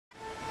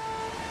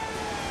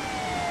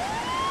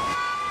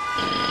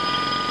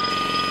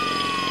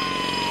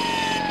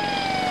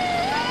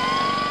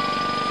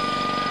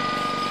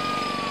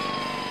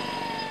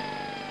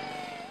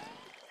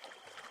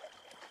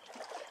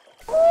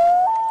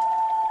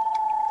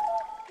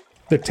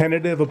The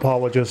Tentative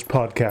Apologist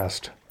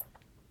Podcast.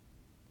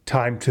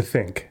 Time to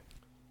think.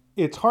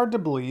 It's hard to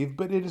believe,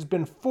 but it has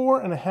been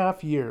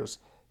 4.5 years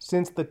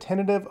since the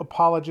Tentative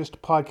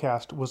Apologist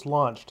Podcast was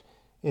launched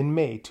in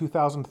May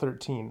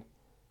 2013.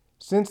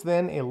 Since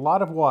then, a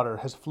lot of water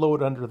has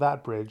flowed under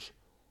that bridge.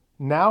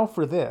 Now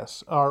for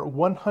this, our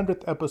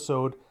 100th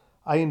episode,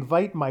 I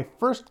invite my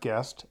first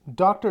guest,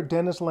 Dr.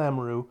 Denis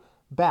Lamoureux,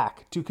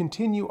 back to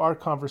continue our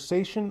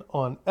conversation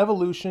on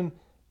evolution,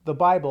 the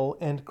Bible,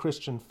 and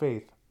Christian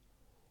faith.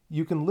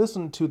 You can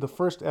listen to the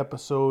first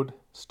episode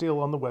still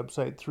on the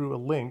website through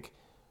a link,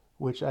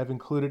 which I've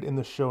included in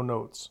the show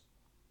notes.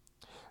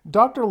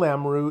 Dr.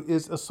 Lamoureux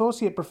is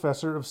Associate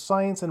Professor of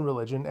Science and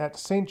Religion at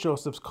St.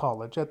 Joseph's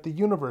College at the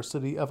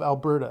University of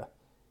Alberta.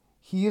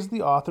 He is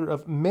the author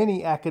of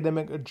many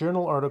academic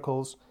journal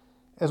articles,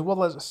 as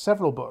well as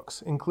several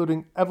books,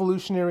 including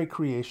Evolutionary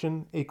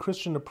Creation, A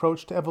Christian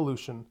Approach to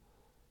Evolution,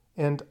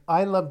 and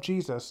I Love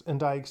Jesus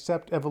and I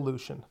Accept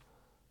Evolution.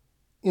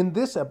 In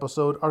this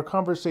episode, our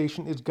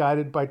conversation is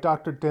guided by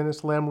Dr.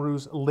 Denis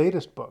Lamoureux's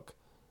latest book,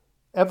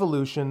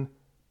 Evolution,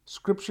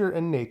 Scripture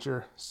and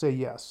Nature Say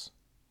Yes.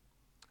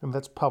 And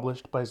that's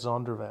published by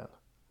Zondervan.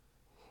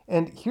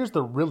 And here's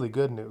the really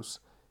good news.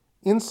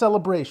 In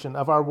celebration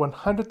of our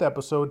 100th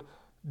episode,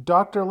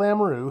 Dr.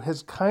 Lamoureux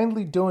has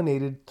kindly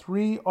donated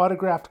 3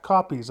 autographed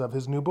copies of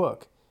his new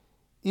book.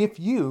 If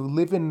you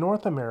live in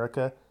North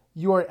America,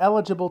 you are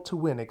eligible to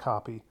win a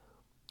copy.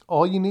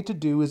 All you need to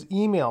do is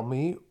email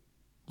me.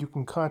 You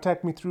can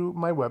contact me through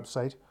my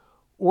website,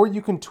 or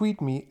you can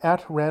tweet me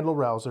at Randall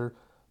Rouser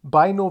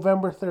by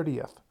November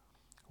 30th.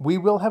 We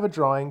will have a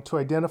drawing to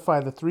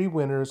identify the 3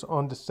 winners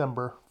on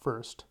December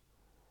 1st.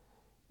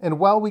 And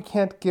while we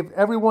can't give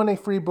everyone a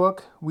free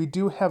book, we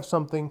do have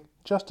something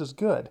just as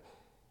good,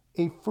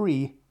 a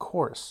free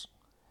course.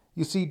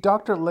 You see,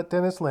 Dr.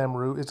 Denis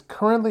Lamoureux is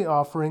currently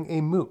offering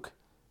a MOOC,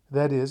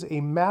 that is, a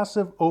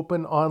massive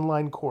open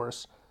online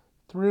course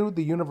through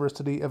the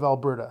University of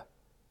Alberta.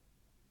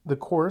 The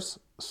course,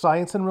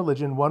 Science and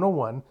Religion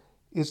 101,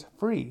 is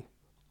free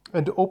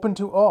and open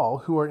to all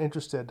who are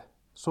interested.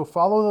 So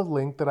follow the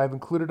link that I've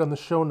included on the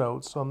show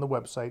notes on the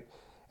website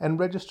and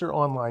register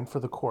online for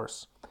the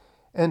course.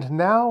 And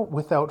now,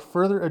 without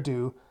further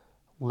ado,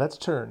 let's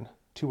turn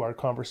to our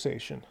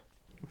conversation.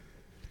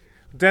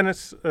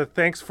 Denis,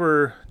 thanks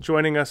for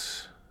joining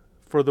us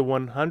for the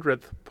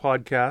 100th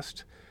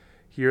podcast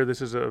here. This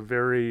is a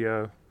very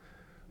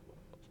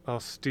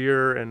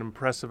austere and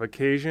impressive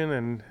occasion,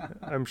 and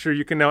I'm sure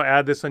you can now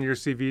add this on your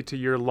CV to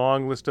your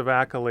long list of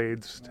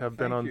accolades to have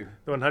been on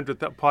the 100th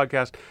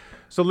podcast.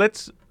 So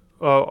let's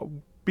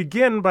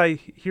begin by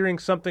hearing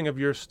something of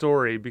your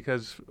story,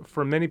 because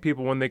for many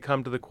people, when they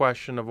come to the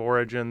question of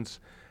origins,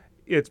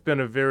 it's been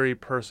a very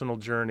personal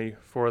journey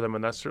for them,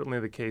 and that's certainly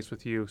the case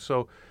with you.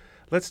 So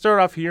let's start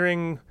off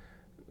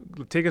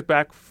take us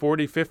back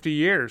 40, 50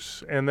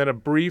 years, and then a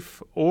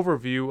brief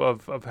overview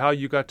of how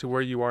you got to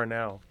where you are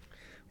now.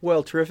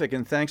 Well, terrific,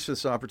 and thanks for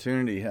this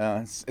opportunity.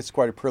 It's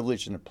quite a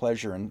privilege and a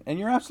pleasure, and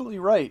you're absolutely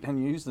right,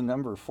 and you use the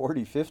number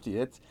 40,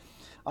 50.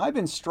 I've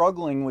been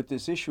struggling with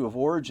this issue of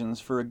origins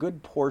for a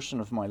good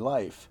portion of my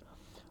life.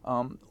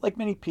 Like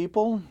many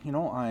people,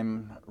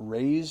 I'm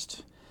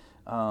raised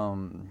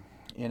in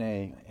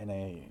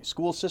a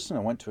school system.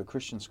 I went to a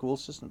Christian school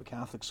system, a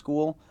Catholic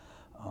school.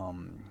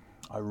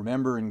 I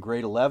remember in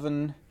grade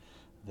 11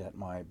 that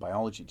my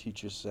biology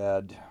teacher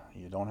said,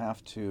 you don't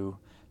have to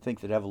think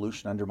that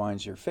evolution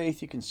undermines your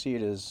faith. You can see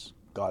it as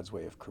God's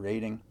way of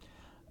creating.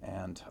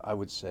 And I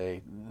would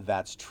say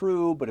that's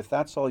true, but if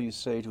that's all you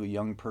say to a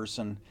young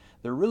person,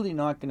 they're really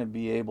not going to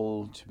be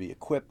able to be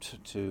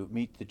equipped to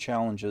meet the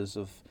challenges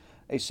of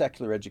a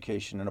secular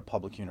education in a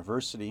public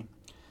university.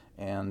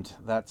 And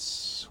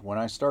that's when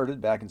I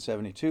started back in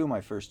 72, my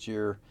first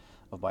year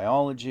of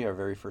biology. Our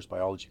very first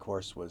biology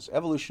course was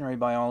evolutionary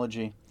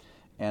biology.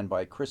 And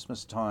by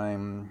Christmas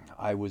time,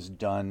 I was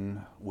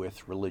done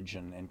with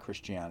religion and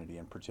Christianity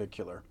in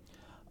particular.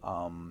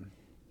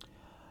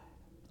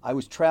 I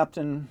was trapped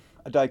in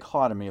a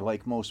dichotomy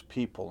like most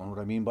people. And what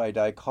I mean by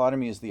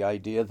dichotomy is the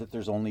idea that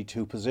there's only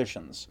 2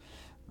 positions.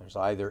 There's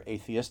either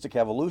atheistic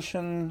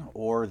evolution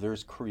or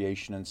there's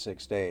creation in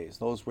 6 days.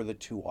 Those were the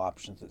 2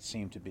 options that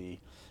seemed to be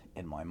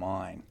in my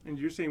mind. And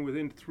you're saying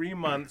within 3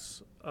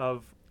 months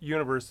of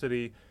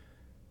university,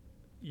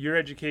 your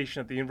education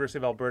at the University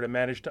of Alberta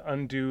managed to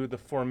undo the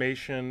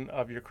formation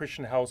of your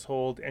Christian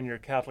household and your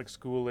Catholic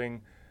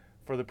schooling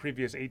for the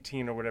previous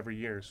 18 or whatever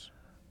years.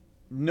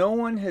 No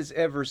one has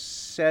ever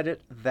said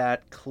it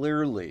that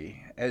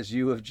clearly as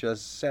you have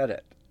just said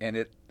it.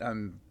 And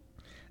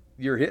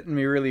you're hitting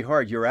me really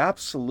hard. You're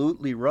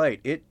absolutely right.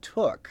 It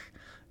took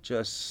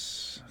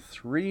just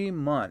 3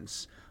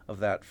 months of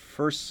that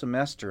first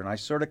semester, and I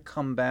sort of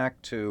come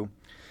back to,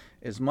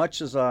 as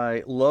much as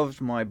I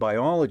loved my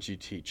biology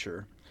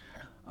teacher,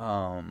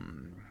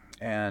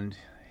 and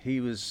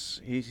he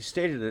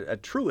stated a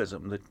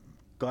truism that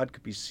God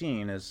could be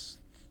seen as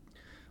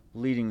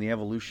leading the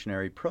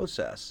evolutionary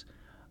process.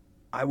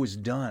 I was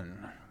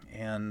done.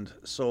 And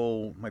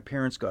so my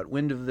parents got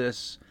wind of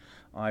this.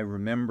 I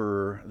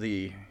remember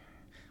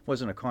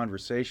wasn't a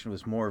conversation, it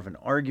was more of an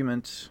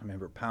argument. I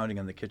remember pounding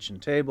on the kitchen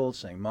table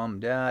saying, Mom,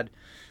 Dad,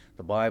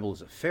 the Bible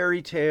is a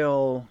fairy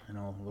tale.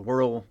 The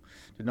world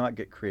did not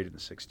get created in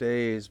 6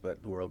 days, but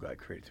the world got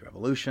created through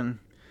evolution.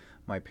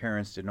 My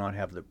parents did not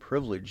have the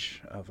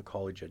privilege of a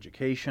college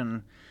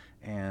education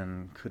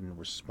and couldn't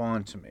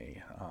respond to me.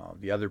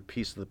 The other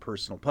piece of the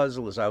personal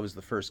puzzle is I was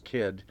the first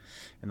kid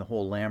in the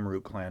whole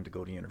Lamoureux clan to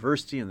go to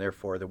university, and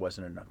therefore there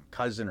wasn't a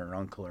cousin or an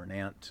uncle or an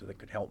aunt that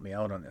could help me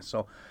out on this.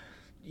 So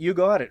you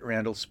got it,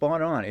 Randall,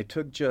 spot on. It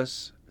took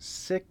just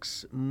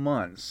 6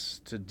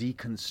 months to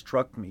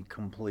deconstruct me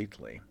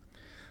completely.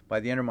 By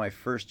the end of my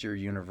first year of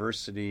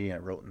university, I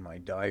wrote in my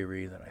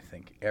diary that I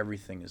think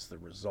everything is the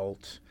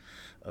result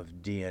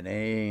of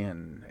DNA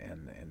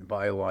and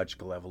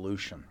biological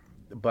evolution.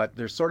 But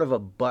there's sort of a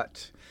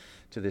but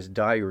to this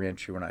diary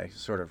entry when I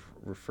sort of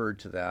referred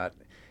to that,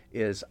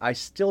 is I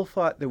still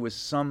thought there was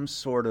some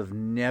sort of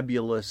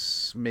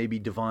nebulous, maybe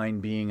divine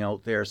being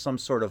out there, some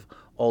sort of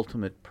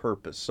ultimate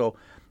purpose. So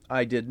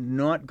I did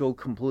not go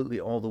completely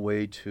all the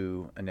way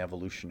to an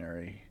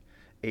evolutionary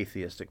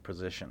atheistic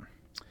position.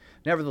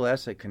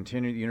 Nevertheless, I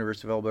continued at the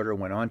University of Alberta,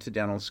 went on to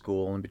dental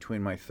school, and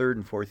between my third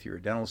and fourth year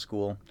of dental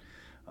school,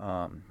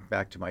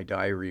 back to my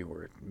diary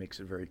where it makes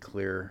it very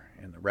clear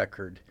in the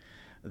record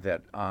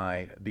that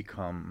I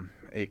become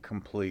a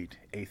complete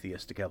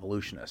atheistic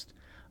evolutionist.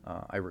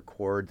 I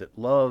record that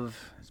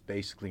love is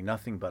basically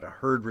nothing but a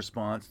herd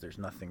response. There's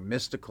nothing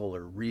mystical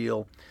or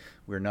real.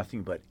 We're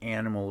nothing but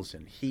animals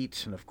in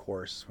heat. And of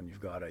course, when you've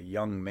got a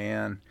young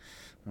man,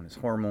 when his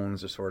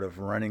hormones are sort of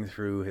running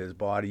through his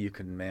body, you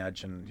can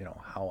imagine,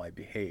 how I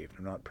behaved.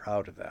 I'm not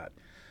proud of that,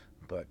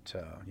 but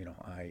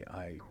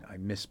I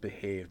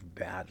misbehaved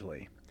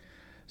badly.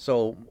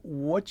 So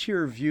what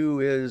your view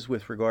is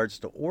with regards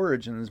to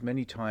origins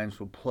many times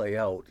will play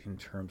out in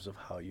terms of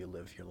how you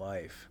live your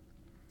life.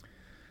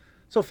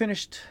 So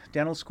finished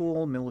dental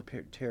school,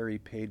 military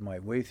paid my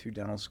way through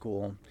dental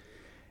school,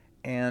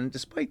 and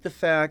despite the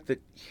fact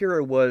that here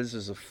I was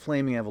as a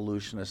flaming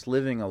evolutionist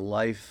living a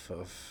life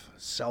of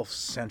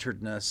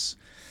self-centeredness,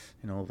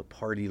 the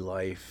party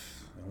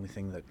life, the only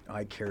thing that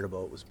I cared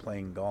about was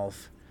playing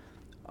golf,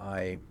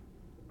 I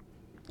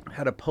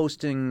had a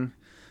posting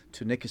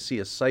to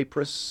Nicosia,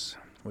 Cyprus,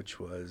 which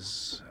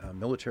was a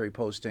military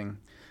posting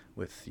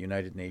with the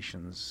United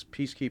Nations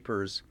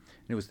peacekeepers.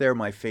 And it was there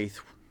my faith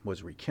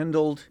was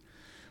rekindled.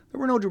 There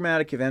were no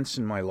dramatic events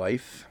in my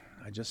life.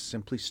 I just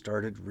simply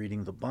started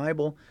reading the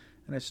Bible,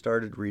 and I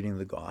started reading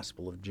the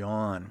Gospel of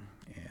John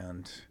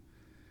and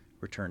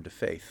returned to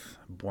faith,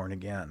 born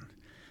again.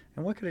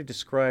 And what could I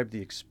describe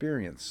the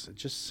experience?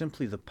 Just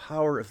simply the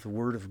power of the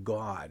Word of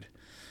God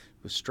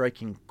was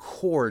striking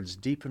chords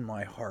deep in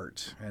my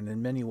heart, and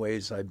in many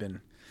ways I've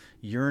been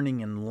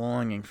yearning and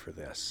longing for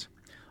this.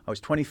 I was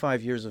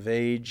 25 years of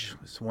age.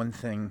 It's one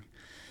thing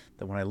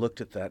that when I looked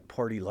at that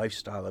party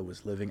lifestyle I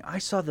was living, I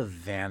saw the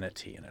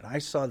vanity in it. I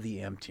saw the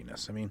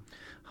emptiness. I mean,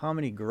 how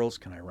many girls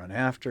can I run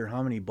after?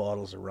 How many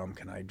bottles of rum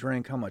can I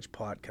drink? How much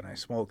pot can I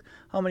smoke?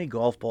 How many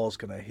golf balls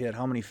can I hit?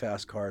 How many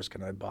fast cars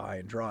can I buy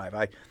and drive?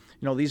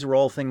 These are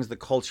all things the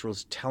culture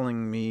was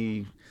telling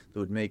me that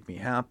would make me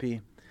happy.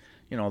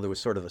 There was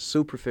sort of a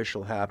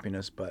superficial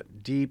happiness,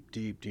 but deep,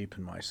 deep, deep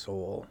in my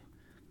soul,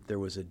 there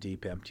was a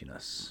deep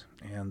emptiness.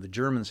 And the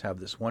Germans have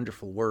this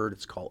wonderful word,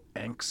 it's called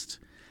angst,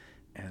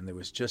 and there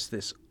was just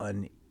this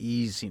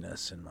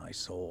uneasiness in my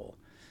soul.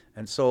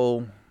 And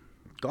so,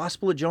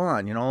 Gospel of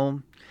John,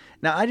 Now,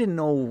 I didn't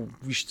know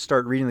we should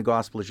start reading the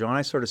Gospel of John.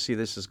 I sort of see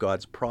this as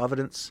God's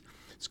providence,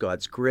 it's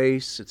God's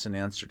grace, it's an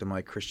answer to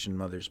my Christian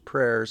mother's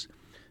prayers.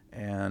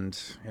 And,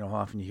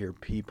 often you hear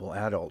people,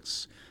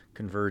 adults,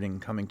 converting,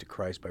 coming to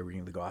Christ by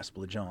reading the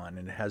Gospel of John.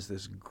 And it has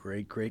this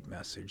great, great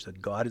message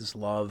that God is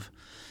love.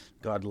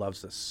 God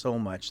loves us so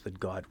much that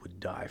God would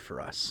die for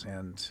us.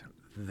 And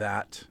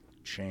that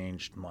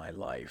changed my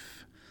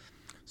life.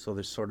 So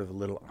there's sort of a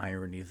little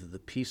irony that the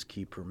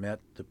peacekeeper met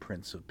the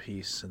Prince of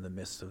Peace in the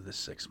midst of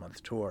this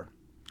 6-month tour.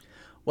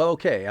 Well,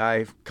 okay,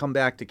 I've come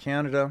back to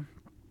Canada.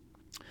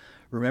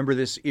 Remember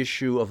this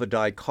issue of a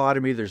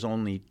dichotomy. There's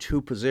only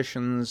two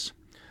positions.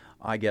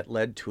 I get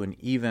led to an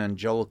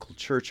evangelical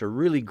church, a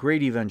really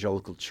great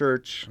evangelical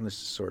church, and this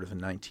is sort of in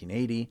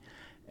 1980,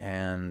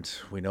 and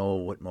we know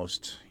what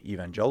most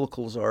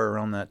evangelicals are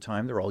around that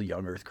time. They're all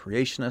young earth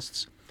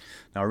creationists.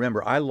 Now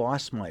remember, I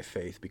lost my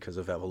faith because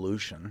of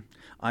evolution.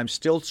 I'm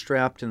still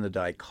strapped in the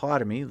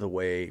dichotomy the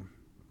way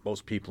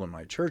most people in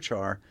my church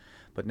are,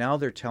 but now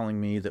they're telling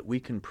me that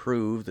we can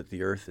prove that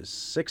the earth is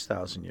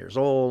 6,000 years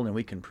old, and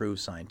we can prove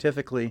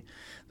scientifically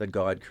that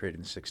God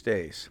created in 6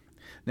 days.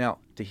 Now,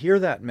 to hear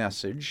that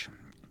message,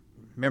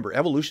 remember,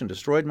 evolution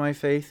destroyed my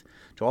faith,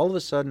 to all of a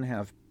sudden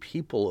have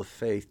people of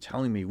faith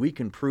telling me we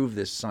can prove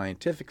this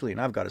scientifically, and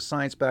I've got a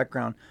science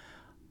background,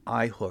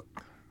 I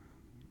hook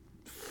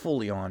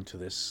fully on to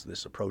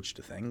this approach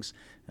to things,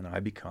 and I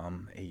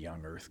become a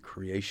young earth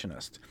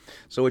creationist.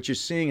 So what you're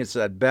seeing is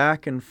that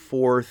back and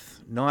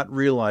forth, not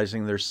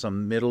realizing there's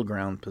some middle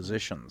ground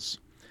positions.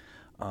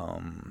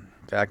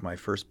 In fact, my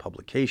first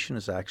publication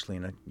is actually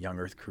in a Young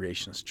Earth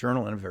Creationist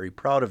journal, and I'm very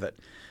proud of it.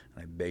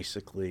 I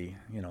basically,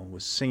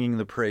 was singing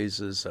the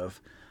praises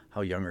of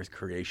how Young Earth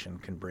Creation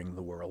can bring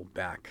the world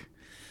back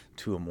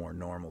to a more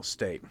normal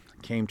state.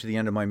 Came to the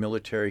end of my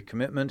military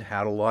commitment,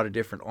 had a lot of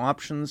different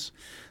options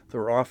that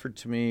were offered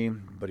to me,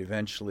 but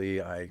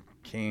eventually I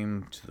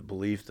came to the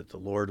belief that the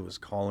Lord was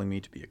calling me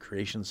to be a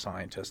creation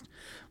scientist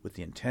with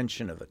the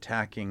intention of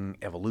attacking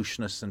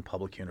evolutionists in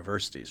public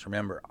universities.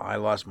 Remember, I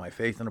lost my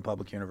faith in a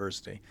public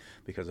university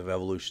because of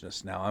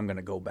evolutionists. Now I'm going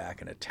to go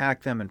back and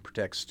attack them and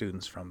protect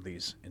students from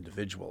these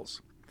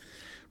individuals.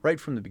 Right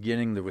from the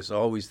beginning, there was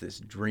always this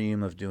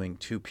dream of doing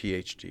 2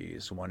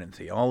 PhDs, one in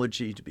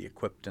theology to be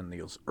equipped in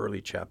those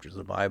early chapters of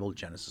the Bible,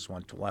 Genesis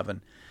 1 to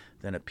 11,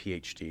 then a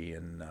PhD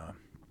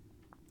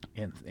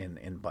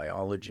in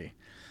biology,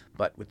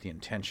 but with the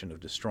intention of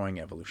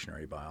destroying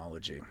evolutionary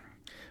biology.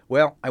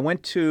 Well, I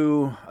went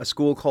to a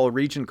school called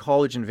Regent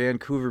College in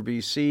Vancouver,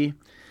 BC.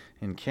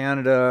 In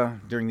Canada,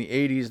 during the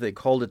 80s, they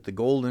called it the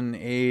Golden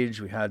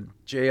Age. We had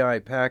J.I.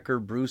 Packer,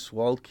 Bruce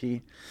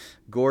Waltke,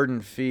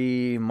 Gordon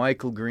Fee,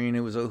 Michael Green. It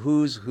was a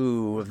who's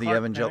who of the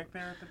evangelical.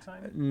 There at the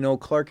time? No,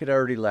 Clark had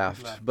already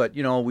left. But,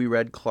 we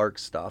read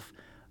Clark's stuff.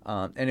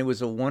 And it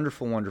was a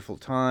wonderful, wonderful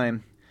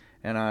time.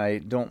 And I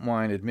don't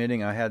mind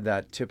admitting I had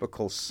that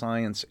typical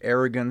science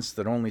arrogance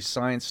that only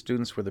science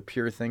students were the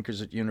pure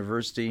thinkers at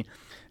university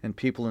and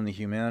people in the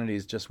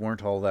humanities just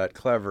weren't all that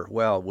clever.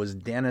 Well, was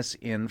Denis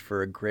in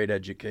for a great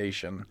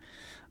education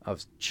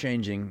of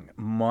changing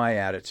my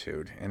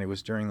attitude? And it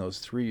was during those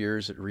 3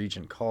 years at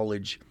Regent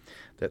College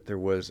that there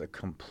was a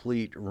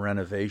complete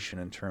renovation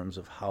in terms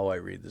of how I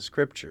read the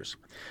scriptures.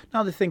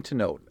 Now, the thing to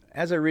note,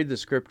 as I read the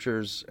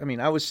scriptures,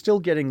 I was still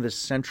getting this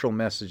central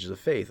message of the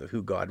faith of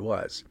who God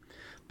was.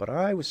 But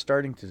I was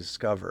starting to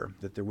discover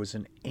that there was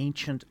an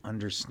ancient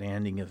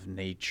understanding of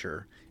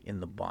nature in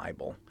the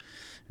Bible.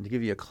 And to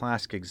give you a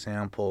classic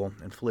example,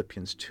 in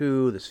Philippians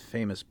 2, this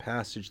famous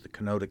passage, the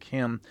kenotic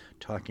hymn,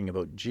 talking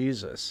about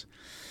Jesus,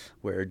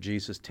 where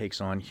Jesus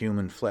takes on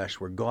human flesh,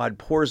 where God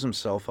pours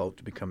himself out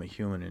to become a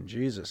human in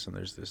Jesus. And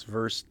there's this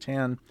verse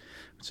 10,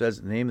 it says,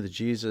 at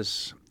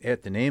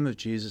the name of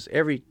Jesus,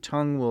 every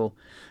tongue will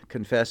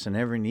confess and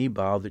every knee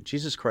bow that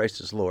Jesus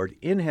Christ is Lord,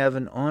 in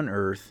heaven, on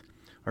earth.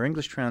 Our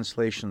English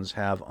translations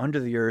have under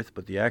the earth,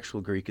 but the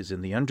actual Greek is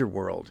in the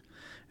underworld.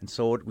 And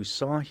so what we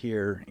saw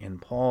here in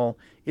Paul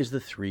is the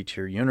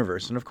three-tier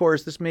universe. And of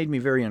course, this made me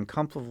very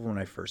uncomfortable when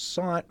I first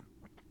saw it.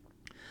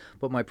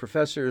 But my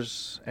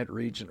professors at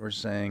Regent were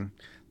saying,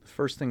 the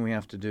first thing we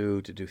have to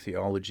do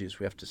theology is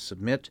we have to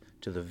submit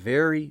to the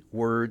very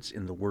words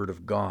in the Word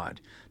of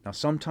God. Now,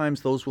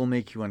 sometimes those will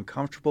make you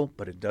uncomfortable,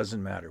 but it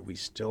doesn't matter. We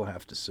still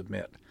have to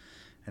submit.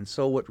 And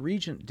so what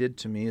Regent did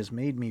to me is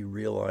made me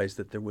realize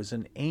that there was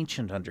an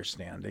ancient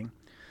understanding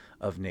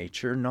of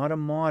nature, not a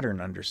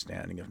modern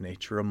understanding of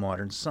nature, a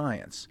modern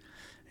science.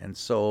 And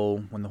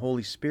so when the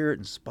Holy Spirit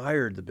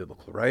inspired the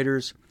biblical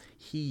writers,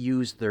 he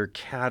used their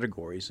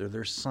categories or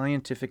their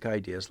scientific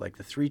ideas like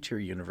the three-tier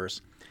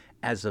universe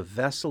as a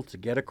vessel to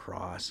get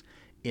across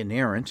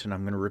inerrant, and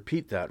I'm going to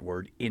repeat that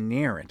word,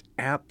 inerrant,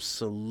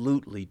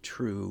 absolutely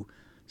true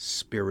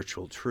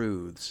spiritual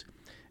truths.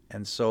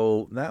 And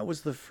so that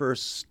was the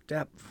first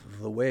step of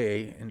the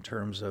way in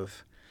terms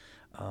of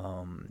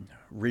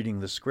reading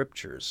the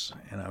scriptures,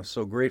 and I was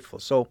so grateful.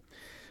 So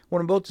what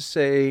I'm about to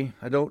say,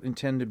 I don't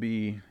intend to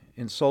be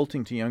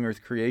insulting to young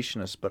earth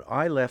creationists, but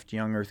I left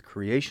young earth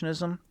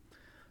creationism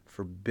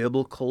for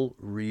biblical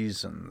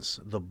reasons.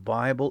 The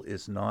Bible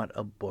is not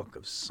a book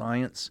of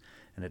science,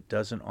 and it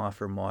doesn't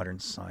offer modern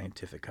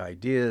scientific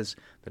ideas,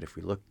 that if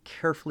we look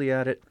carefully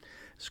at it,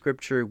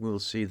 Scripture, we'll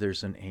see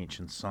there's an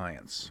ancient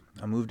science.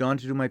 I moved on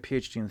to do my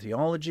PhD in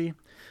theology,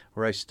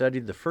 where I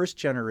studied the first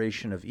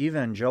generation of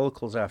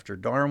evangelicals after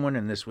Darwin,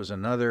 and this was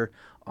another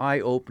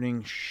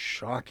eye-opening,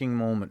 shocking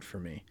moment for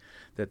me,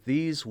 that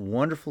these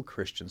wonderful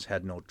Christians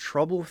had no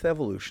trouble with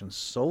evolution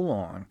so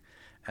long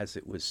as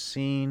it was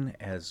seen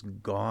as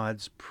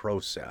God's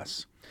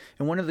process.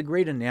 And one of the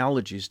great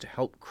analogies to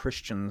help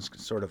Christians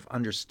sort of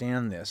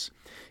understand this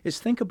is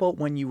think about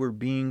when you were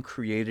being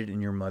created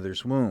in your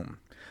mother's womb.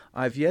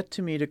 I've yet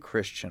to meet a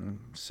Christian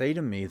say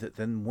to me that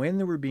then when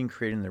they were being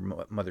created in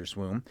their mother's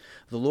womb,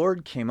 the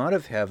Lord came out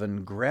of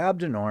heaven,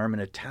 grabbed an arm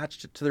and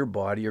attached it to their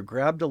body, or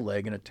grabbed a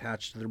leg and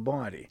attached it to their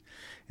body.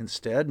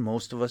 Instead,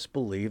 most of us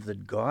believe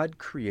that God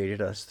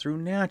created us through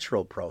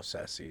natural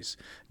processes,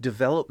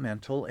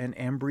 developmental and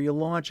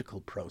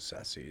embryological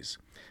processes.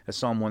 As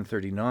Psalm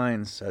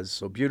 139 says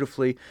so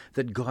beautifully,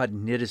 that God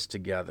knit us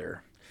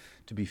together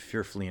to be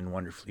fearfully and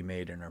wonderfully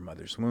made in our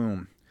mother's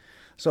womb.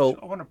 So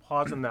I want to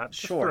pause on that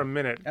just sure, for a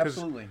minute.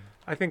 Absolutely.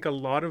 I think a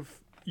lot of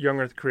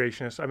young earth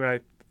creationists,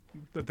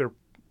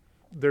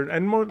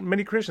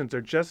 many Christians,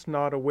 they're just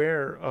not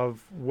aware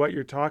of what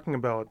you're talking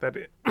about. That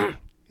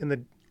in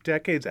the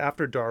decades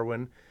after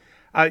Darwin,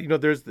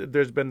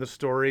 there's been the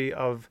story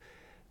of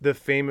the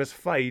famous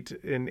fight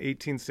in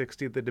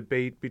 1860, the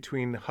debate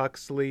between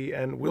Huxley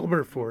and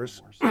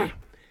Wilberforce,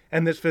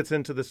 and this fits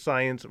into the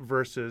science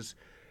versus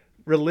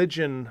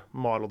religion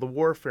model, the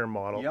warfare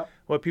model. Yep.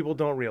 What people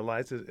don't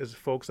realize is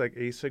folks like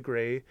Asa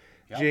Gray,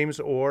 Yep. James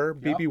Orr,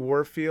 B.B.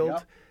 Warfield,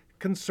 Yep.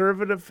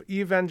 conservative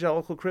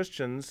evangelical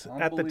Christians,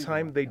 at the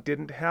time Unbelievable. they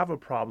didn't have a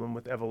problem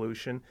with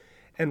evolution.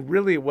 And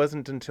really it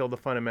wasn't until the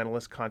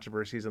fundamentalist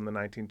controversies in the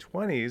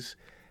 1920s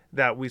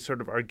that we sort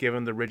of are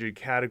given the rigid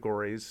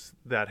categories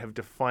that have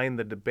defined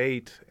the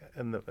debate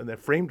and that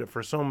framed it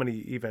for so many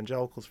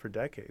evangelicals for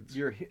decades.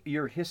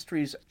 Your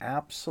history's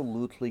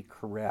absolutely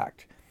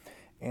correct.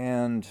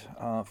 And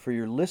for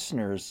your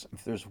listeners,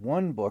 if there's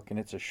one book, and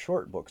it's a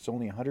short book, it's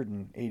only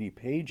 180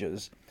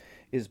 pages,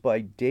 is by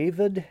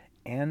David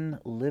N.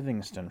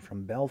 Livingston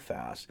from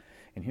Belfast.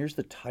 And here's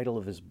the title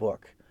of his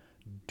book,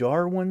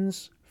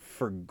 Darwin's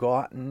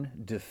Forgotten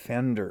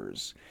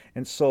Defenders.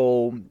 And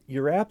so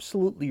you're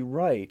absolutely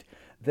right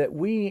that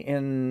we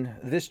in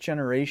this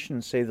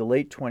generation, say the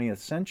late 20th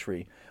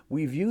century,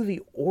 we view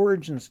the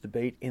origins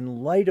debate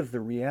in light of the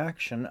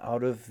reaction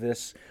out of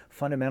this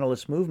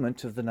fundamentalist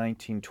movement of the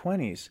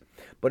 1920s.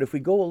 But if we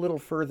go a little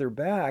further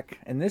back,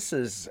 and this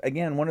is,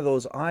 again, one of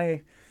those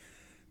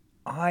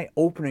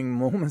eye-opening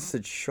moments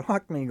that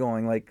shocked me,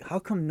 going like, how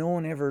come no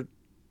one ever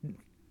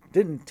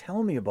didn't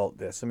tell me about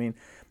this? I mean,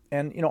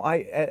 and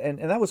and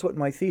that was what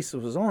my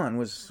thesis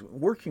was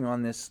working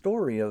on this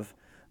story of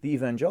the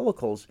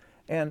evangelicals.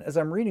 And as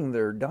I'm reading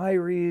their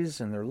diaries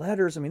and their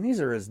letters, I mean,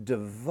 these are as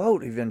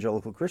devout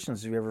evangelical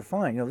Christians as you ever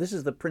find. This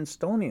is the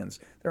Princetonians.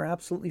 They're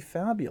absolutely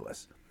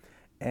fabulous.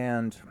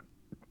 And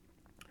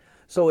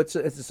so it's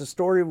a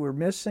story we're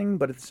missing,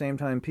 but at the same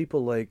time,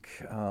 people like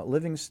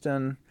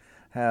Livingston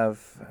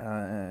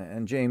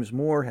and James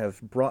Moore have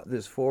brought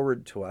this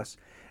forward to us.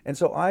 And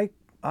so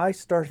I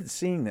started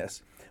seeing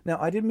this. Now,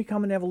 I didn't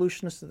become an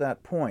evolutionist at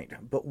that point,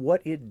 but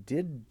what it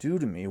did do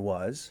to me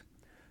was,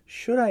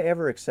 should I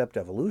ever accept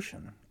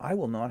evolution, I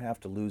will not have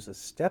to lose a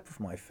step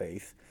of my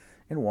faith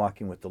in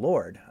walking with the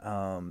Lord,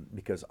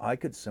 because I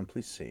could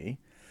simply see,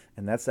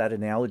 and that's that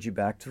analogy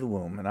back to the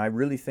womb, and I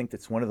really think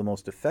that's one of the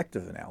most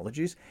effective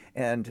analogies,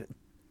 and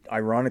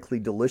ironically,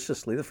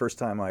 deliciously, the first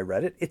time I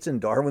read it, it's in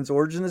Darwin's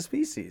Origin of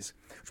Species,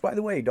 which, by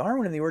the way,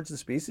 Darwin in the Origin of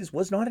Species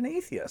was not an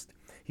atheist.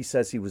 He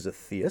says he was a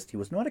theist. He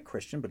was not a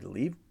Christian, but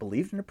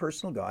believed in a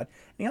personal God.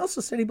 And he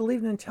also said he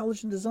believed in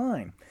intelligent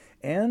design.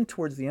 And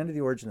towards the end of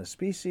the Origin of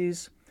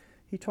Species,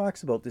 he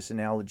talks about this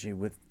analogy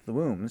with the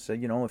womb. So,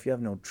 if you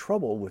have no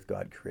trouble with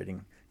God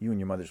creating you in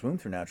your mother's womb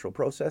through natural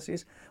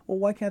processes, well,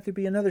 why can't there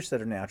be another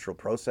set of natural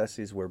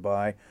processes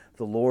whereby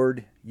the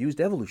Lord used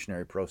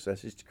evolutionary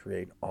processes to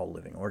create all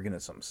living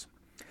organisms?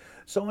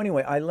 So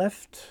anyway, I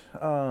left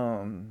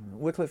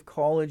Wycliffe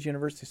College,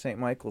 University of St.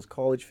 Michael's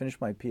College,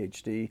 finished my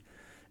PhD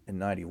in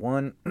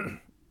 91.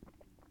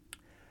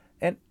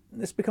 And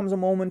this becomes a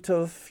moment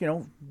of,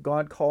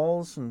 God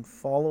calls and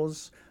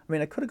follows. I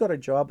mean, I could have got a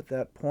job at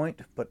that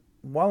point, but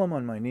while I'm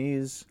on my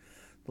knees,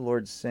 the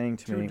Lord's saying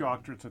to me... Two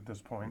doctorates at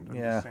this point.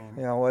 Yeah,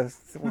 well,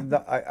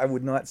 I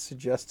would not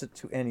suggest it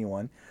to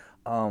anyone.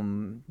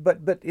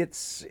 But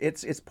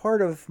it's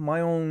part of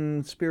my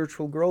own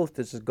spiritual growth.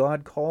 This is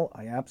God call.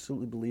 I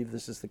absolutely believe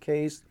this is the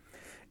case.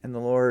 And the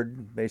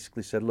Lord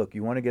basically said, look,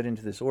 you want to get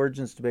into this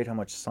origins debate, how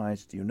much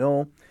science do you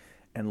know?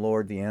 And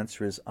Lord, the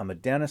answer is, I'm a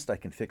dentist, I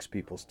can fix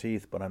people's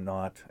teeth, but I'm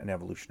not an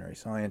evolutionary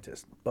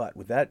scientist. But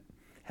with that,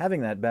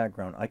 having that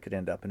background, I could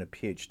end up in a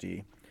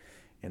PhD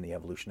in the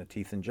evolution of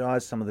teeth and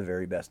jaws, some of the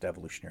very best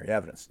evolutionary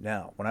evidence.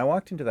 Now, when I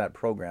walked into that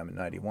program in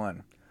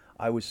 91,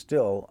 I was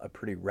still a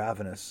pretty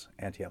ravenous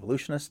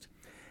anti-evolutionist.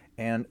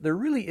 And there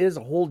really is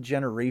a whole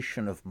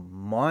generation of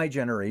my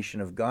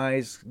generation of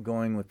guys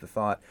going with the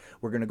thought,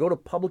 we're going to go to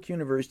public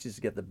universities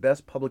to get the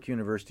best public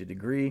university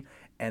degree,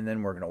 and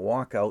then we're going to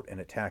walk out and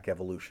attack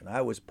evolution.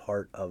 I was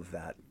part of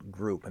that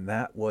group, and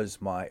that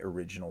was my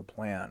original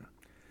plan.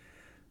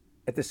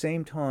 At the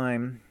same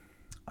time,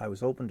 I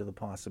was open to the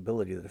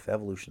possibility that if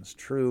evolution's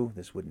true,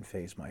 this wouldn't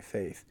faze my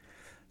faith.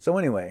 So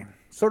anyway,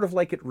 sort of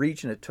like at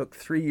Reach, and it took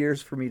 3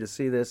 years for me to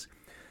see this,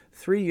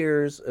 3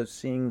 years of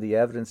seeing the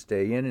evidence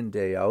day in and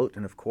day out.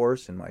 And of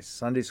course, in my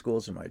Sunday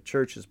schools and my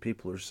churches,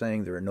 people are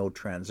saying there are no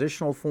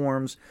transitional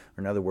forms,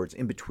 or in other words,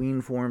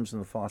 in-between forms in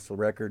the fossil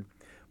record.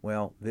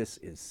 Well, this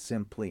is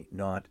simply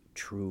not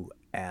true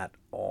at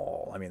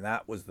all. I mean,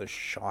 that was the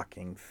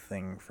shocking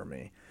thing for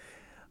me.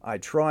 I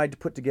tried to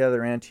put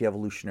together an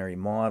anti-evolutionary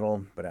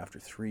model, but after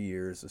 3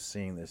 years of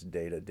seeing this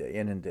data day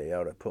in and day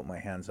out, I put my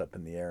hands up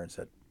in the air and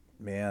said,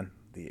 man,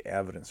 the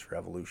evidence for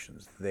evolution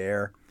is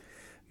there.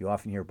 You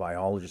often hear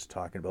biologists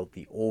talking about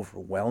the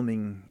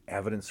overwhelming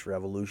evidence for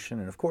evolution.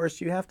 And of course,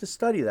 you have to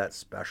study that,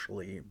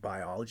 especially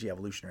biology,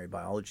 evolutionary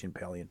biology, and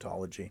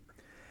paleontology.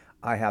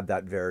 I had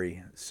that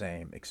very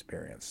same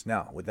experience.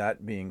 Now, with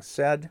that being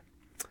said,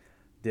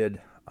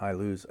 did I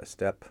lose a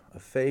step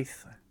of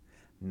faith?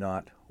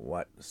 Not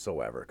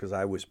whatsoever, because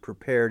I was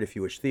prepared, if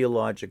you wish,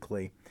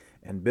 theologically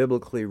and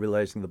biblically,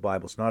 realizing the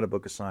Bible's not a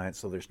book of science,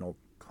 so there's no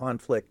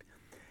conflict,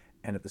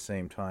 and at the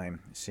same time,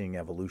 seeing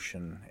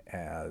evolution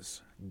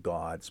as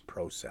God's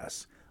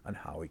process on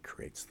how he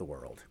creates the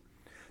world.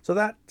 So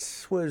that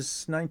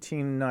was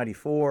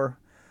 1994.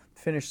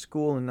 finished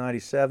school in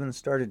 97,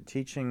 started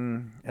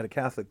teaching at a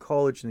Catholic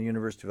college in the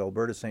University of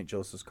Alberta, St.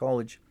 Joseph's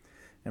College.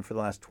 And for the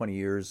last 20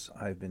 years,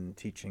 I've been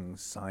teaching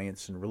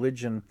science and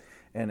religion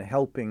and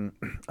helping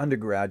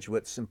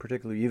undergraduates, and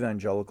particularly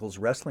evangelicals,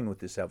 wrestling with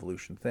this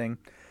evolution thing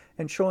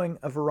and showing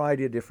a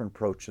variety of different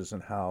approaches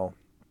and how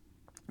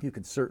you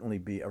can certainly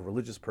be a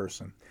religious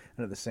person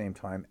and at the same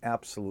time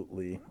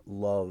absolutely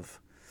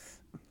love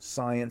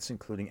science,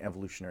 including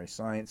evolutionary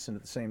science. And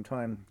at the same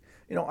time,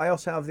 I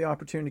also have the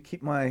opportunity to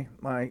keep my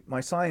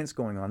science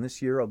going on. This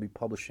year I'll be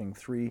publishing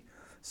 3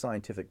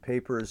 scientific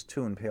papers,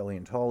 2 in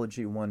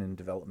paleontology, 1 in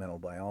developmental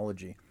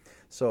biology.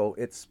 So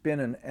it's been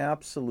an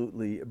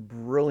absolutely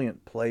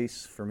brilliant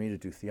place for me to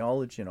do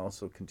theology and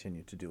also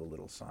continue to do a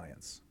little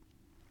science.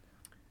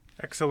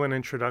 Excellent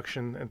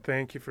introduction, and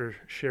thank you for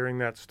sharing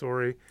that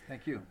story.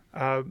 Thank you.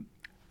 I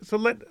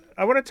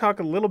want to talk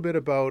a little bit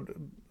about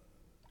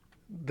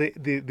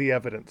the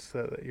evidence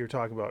that you're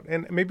talking about,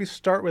 and maybe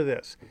start with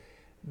this,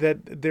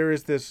 that there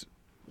is this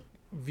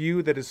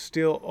view that is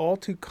still all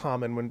too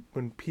common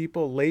when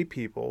people, lay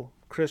people,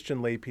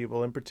 Christian lay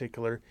people in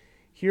particular,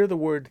 hear the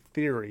word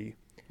theory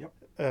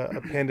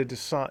appended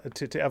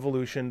to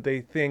evolution.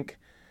 They think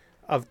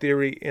of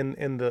theory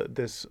in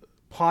this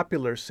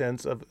popular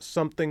sense of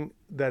something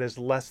that is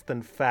less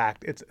than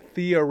fact. It's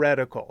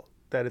theoretical,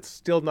 that it's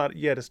still not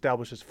yet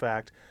established as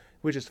fact,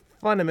 which is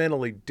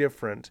fundamentally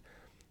different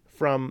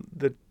from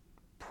the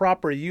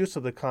proper use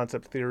of the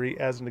concept theory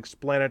as an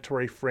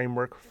explanatory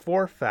framework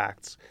for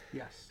facts.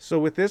 Yes. So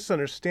with this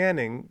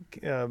understanding,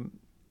 can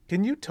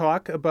you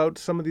talk about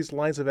some of these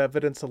lines of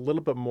evidence a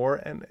little bit more?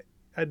 And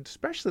I'd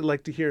especially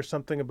like to hear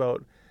something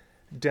about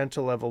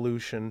dental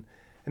evolution.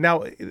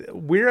 Now,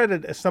 we're at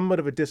a somewhat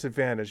of a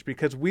disadvantage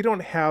because we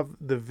don't have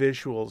the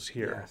visuals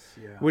here,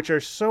 which are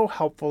so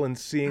helpful in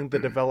seeing the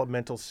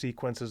developmental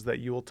sequences that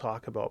you will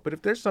talk about. But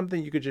if there's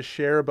something you could just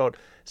share about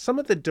some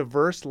of the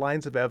diverse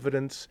lines of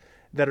evidence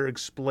that are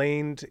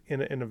explained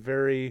in a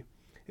very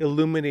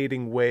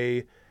illuminating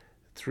way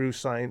through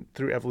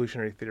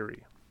evolutionary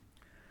theory.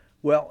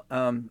 Well,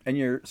 and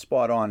you're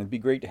spot on. It'd be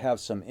great to have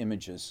some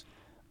images.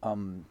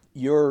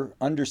 Your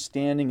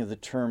understanding of the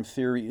term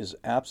theory is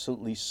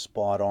absolutely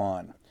spot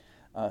on.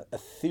 A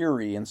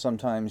theory, and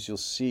sometimes you'll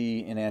see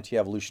in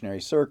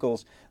anti-evolutionary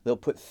circles, they'll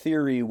put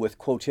theory with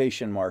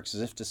quotation marks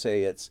as if to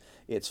say it's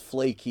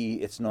flaky,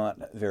 it's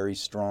not very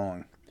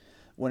strong.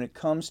 When it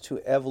comes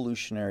to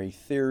evolutionary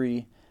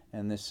theory,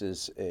 and this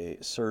is a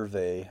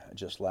survey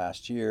just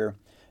last year,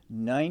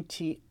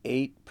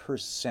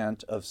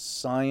 98% of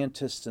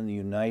scientists in the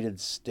United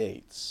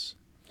States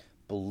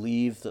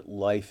believe that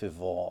life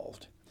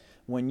evolved.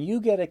 When you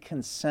get a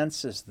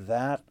consensus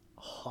that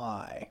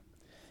high,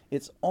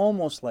 it's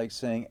almost like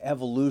saying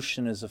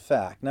evolution is a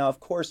fact. Now, of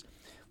course,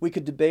 we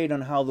could debate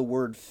on how the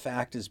word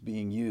fact is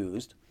being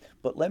used,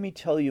 but let me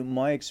tell you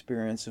my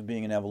experience of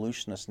being an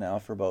evolutionist now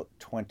for about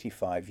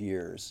 25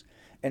 years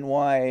and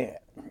why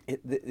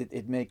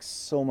it makes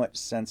so much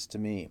sense to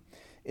me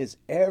is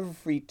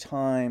every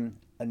time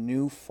a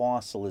new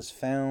fossil is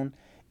found,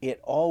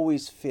 it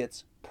always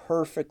fits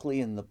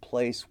perfectly in the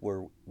place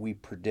where we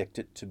predict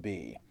it to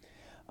be.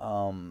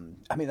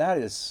 That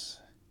is,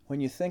 when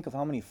you think of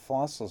how many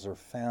fossils are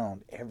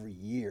found every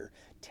year,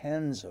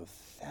 tens of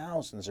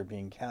thousands are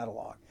being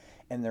cataloged,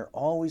 and they're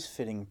always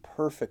fitting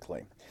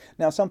perfectly.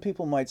 Now, some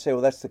people might say,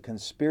 well, that's the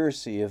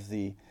conspiracy of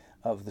the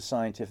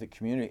scientific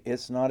community.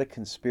 It's not a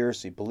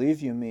conspiracy.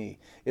 Believe you me,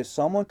 if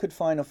someone could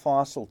find a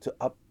fossil to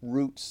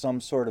uproot some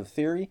sort of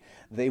theory,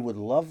 they would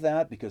love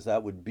that because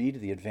that would be to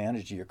the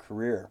advantage of your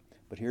career.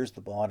 But here's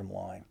the bottom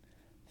line.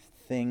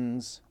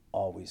 Things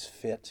always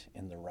fit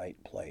in the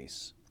right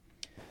place.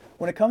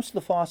 When it comes to the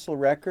fossil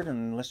record,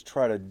 and let's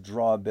try to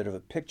draw a bit of a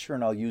picture,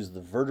 and I'll use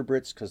the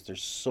vertebrates because they're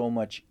so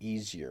much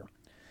easier.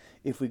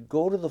 If we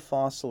go to the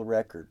fossil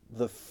record,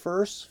 the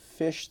first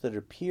fish that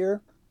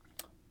appear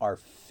are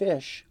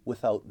fish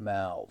without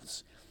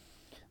mouths.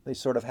 They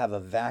sort of have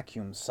a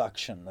vacuum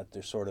suction that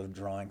they're sort of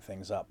drawing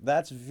things up.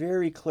 That's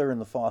very clear in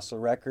the fossil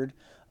record.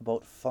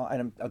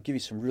 And I'll give you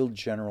some real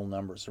general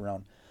numbers,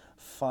 around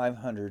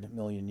 500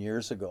 million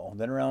years ago.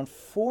 Then around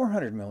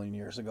 400 million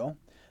years ago,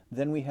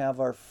 then we have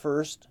our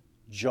first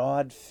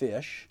jawed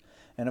fish.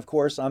 And of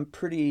course, I'm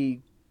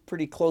pretty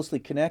closely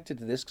connected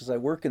to this because I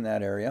work in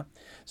that area.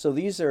 So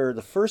these are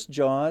the first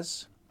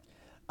jaws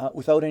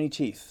without any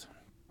teeth.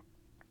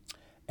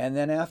 And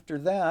then after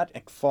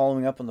that,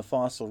 following up on the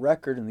fossil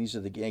record, and these are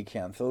the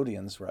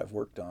acanthodians where I've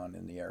worked on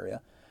in the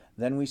area,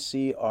 then we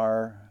see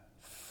our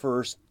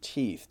first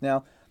teeth.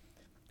 Now,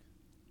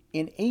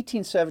 in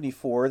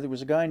 1874, there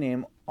was a guy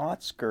named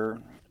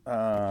Oskar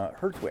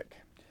Hertwig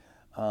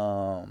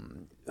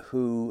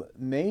who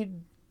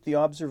made the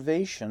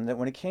observation that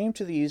when it came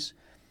to these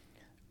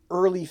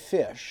early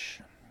fish,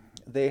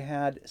 they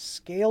had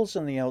scales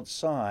on the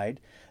outside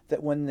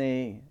that when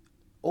they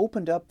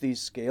opened up these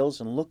scales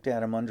and looked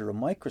at them under a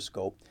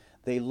microscope,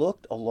 they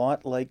looked a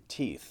lot like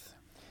teeth.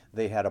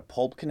 They had a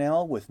pulp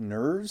canal with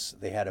nerves,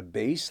 they had a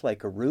base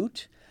like a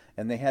root,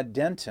 And they had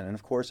dentin, and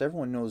of course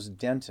everyone knows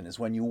dentin is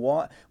when you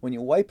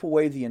wipe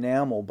away the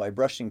enamel by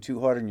brushing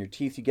too hard on your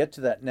teeth, you get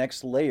to that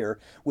next layer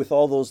with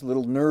all those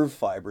little nerve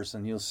fibers,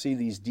 and you'll see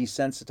these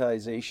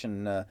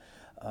desensitization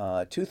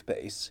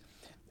toothpaste.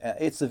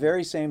 It's the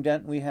very same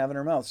dentin we have in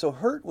our mouth. So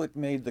Hertwig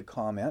made the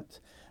comment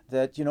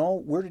that,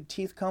 where did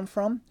teeth come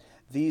from?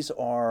 These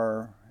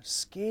are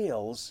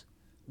scales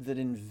that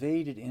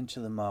invaded into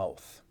the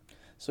mouth.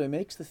 So he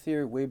makes the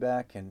theory way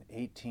back in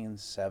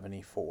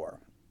 1874.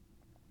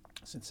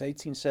 Since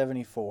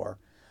 1874,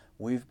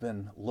 we've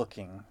been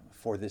looking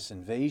for this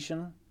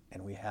invasion,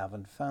 and we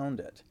haven't found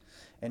it.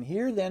 And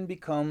here then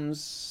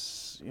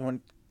becomes, when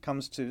it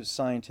comes to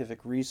scientific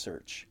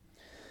research,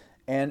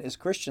 and as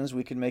Christians,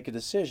 we can make a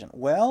decision.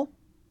 Well,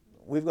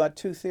 we've got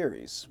two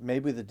theories.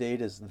 Maybe the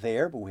data is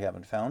there, but we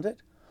haven't found it.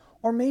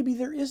 Or maybe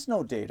there is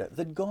no data,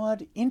 that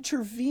God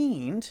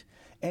intervened,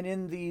 and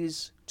in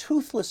these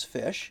toothless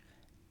fish,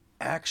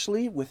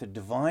 actually, with a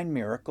divine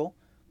miracle,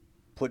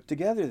 put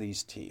together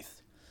these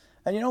teeth.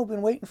 And we've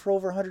been waiting for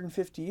over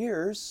 150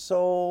 years,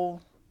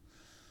 so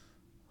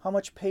how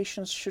much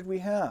patience should we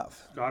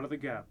have? God of the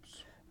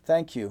gaps.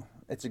 Thank you.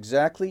 It's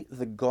exactly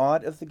the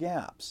God of the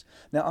gaps.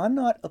 Now, I'm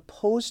not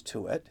opposed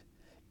to it.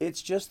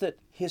 It's just that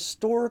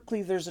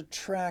historically there's a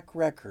track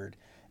record.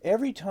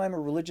 Every time a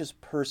religious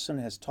person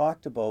has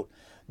talked about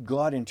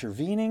God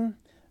intervening,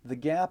 the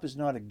gap is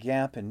not a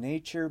gap in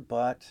nature,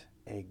 but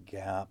a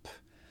gap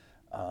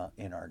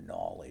in our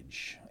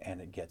knowledge,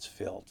 and it gets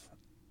filled.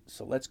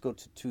 So let's go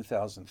to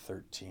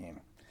 2013.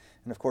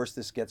 And of course,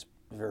 this gets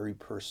very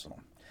personal.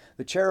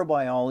 The chair of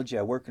biology,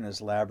 I work in his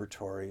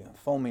laboratory,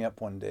 phoned me up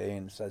one day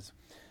and says,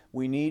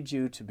 we need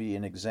you to be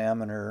an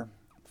examiner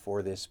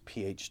for this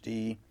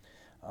PhD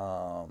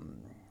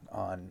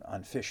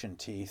on fish and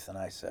teeth. And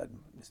I said,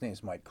 his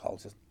name's Mike Call,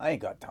 says, I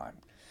ain't got time.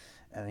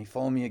 And he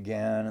phoned me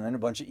again, and then a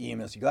bunch of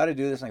emails. You got to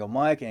do this. And I go,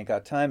 Mike, I ain't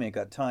got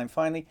time.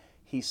 Finally,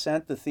 he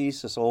sent the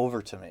thesis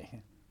over to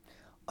me.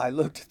 I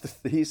looked at the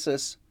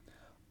thesis.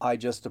 I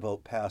just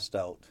about passed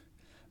out,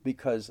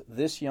 because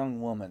this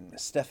young woman,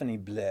 Stephanie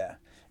Blais,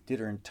 did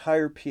her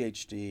entire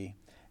PhD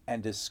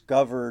and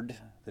discovered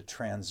the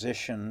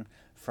transition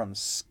from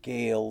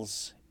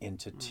scales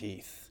into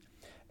teeth.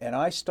 And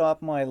I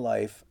stopped my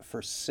life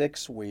for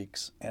 6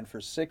 weeks, and for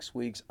 6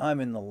 weeks I'm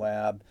in the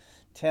lab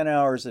 10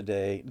 hours a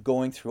day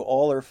going through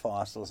all her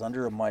fossils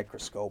under a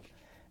microscope.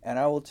 And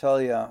I will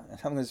tell you, I'm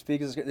going to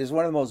speak, this is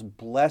one of the most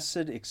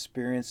blessed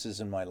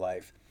experiences in my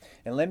life.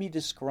 And let me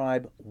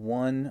describe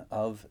one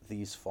of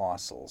these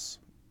fossils.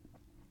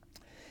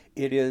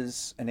 It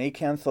is an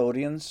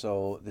acanthodian,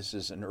 so this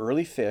is an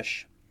early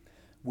fish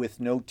with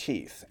no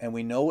teeth. And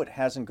we know it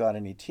hasn't got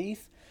any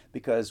teeth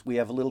because we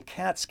have a little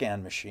CAT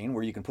scan machine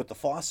where you can put the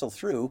fossil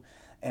through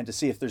and to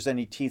see if there's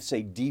any teeth,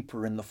 say,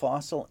 deeper in the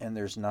fossil, and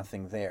there's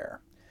nothing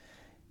there.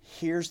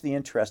 Here's the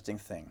interesting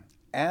thing.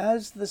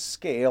 As the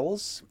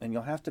scales, and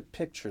you'll have to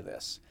picture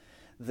this,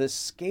 the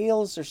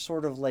scales are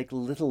sort of like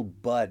little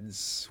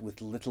buds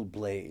with little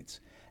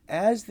blades.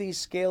 As these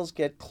scales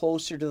get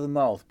closer to the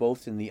mouth,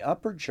 both in the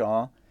upper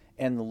jaw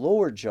and the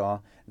lower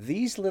jaw,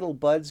 these little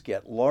buds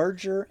get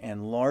larger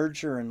and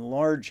larger and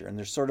larger, and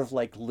they're sort of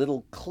like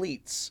little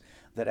cleats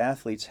that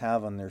athletes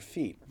have on their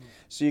feet.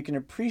 So you can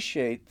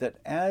appreciate that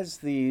as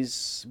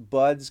these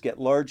buds get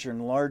larger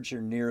and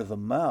larger near the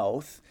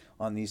mouth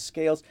on these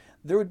scales,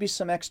 there would be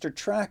some extra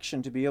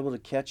traction to be able to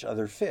catch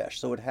other fish,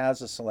 so it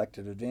has a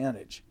selective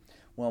advantage.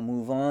 We'll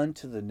move on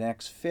to the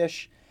next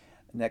fish,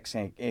 next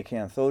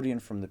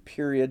acanthodian from the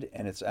period,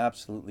 and it's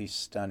absolutely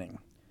stunning.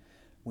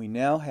 We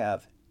now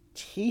have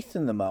teeth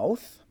in the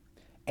mouth,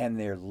 and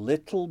they're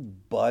little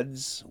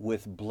buds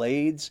with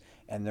blades,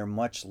 and they're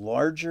much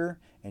larger,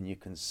 and you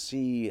can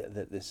see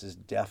that this is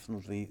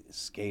definitely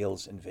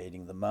scales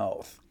invading the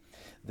mouth.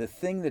 The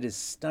thing that is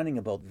stunning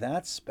about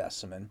that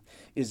specimen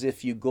is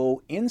if you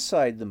go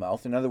inside the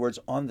mouth, in other words,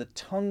 on the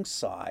tongue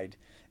side,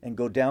 and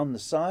go down the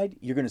side,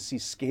 you're going to see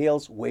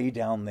scales way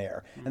down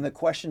there. And the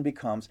question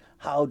becomes,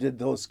 how did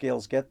those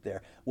scales get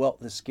there? Well,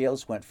 the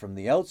scales went from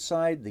the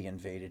outside, they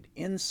invaded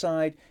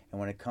inside, and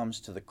when it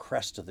comes to the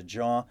crest of the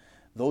jaw,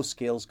 those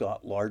scales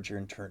got larger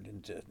and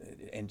turned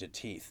into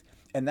teeth.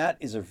 And that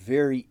is a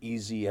very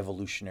easy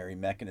evolutionary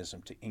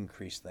mechanism to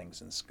increase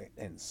things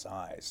in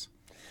size.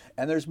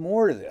 And there's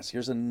more to this.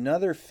 Here's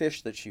another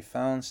fish that she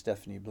found,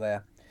 Stephanie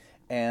Blais,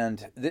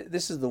 and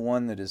this is the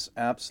one that is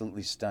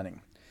absolutely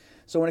stunning.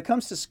 So when it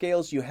comes to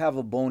scales, you have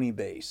a bony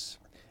base.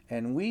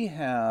 And we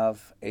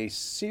have a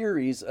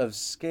series of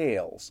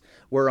scales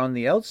where on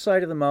the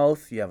outside of the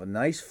mouth, you have a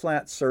nice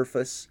flat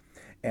surface,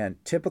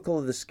 and typical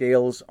of the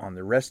scales on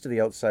the rest of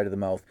the outside of the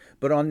mouth.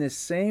 But on this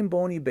same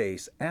bony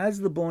base, as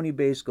the bony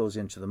base goes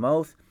into the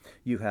mouth,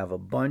 you have a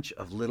bunch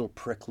of little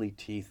prickly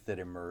teeth that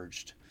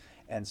emerged.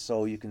 And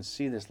so you can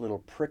see this little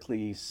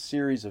prickly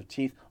series of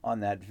teeth on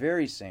that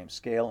very same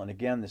scale. And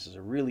again, this is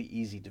a really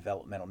easy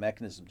developmental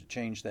mechanism to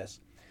change this.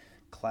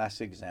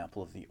 Classic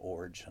example of the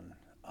origin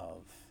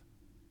of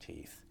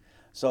teeth.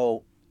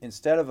 So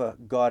instead of a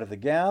God of the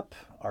gap,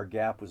 our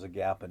gap was a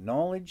gap in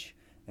knowledge.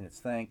 And it's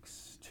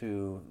thanks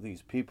to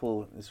these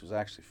people, this was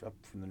actually up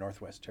from the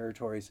Northwest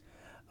Territories,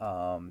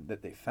 that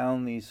they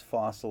found these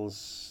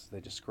fossils, they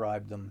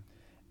described them,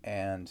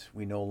 and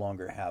we no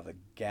longer have a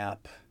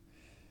gap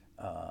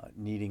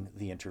needing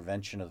the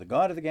intervention of the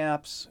God of the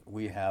gaps.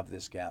 We have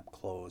this gap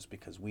closed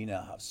because we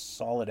now have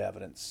solid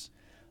evidence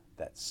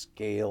that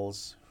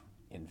scales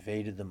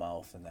invaded the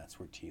mouth, and that's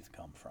where teeth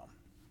come from.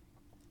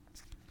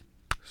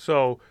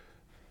 So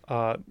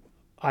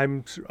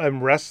I'm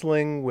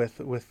wrestling with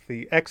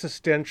the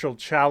existential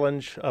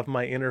challenge of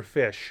my inner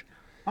fish.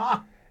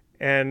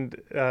 And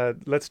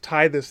let's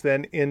tie this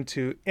then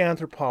into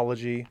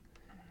anthropology.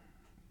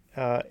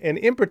 And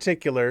in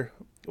particular,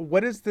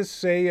 what does this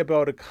say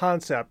about a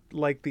concept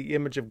like the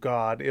image of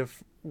God?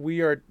 If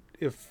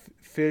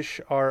fish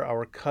are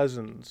our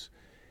cousins,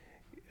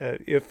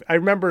 if I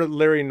remember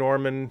Larry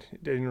Norman, I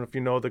don't know if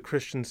you know the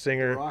Christian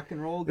singer, The rock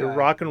and roll guy. the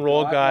rock and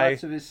roll guy.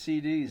 Lots of his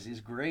CDs.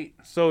 He's great.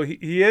 So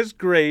he is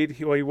great.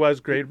 He was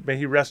great. May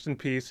he rest in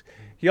peace.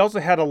 He also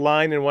had a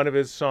line in one of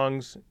his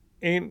songs,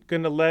 "Ain't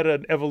gonna let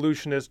an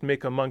evolutionist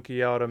make a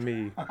monkey out of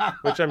me,"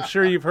 which I'm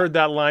sure you've heard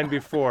that line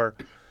before.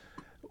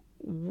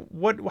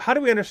 How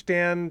do we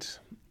understand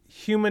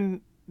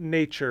human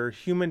nature,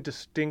 human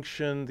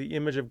distinction, the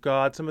image of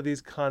God, some of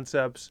these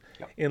concepts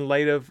in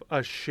light of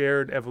a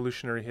shared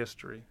evolutionary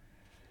history?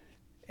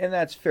 And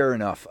that's fair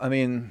enough. I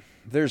mean,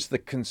 there's the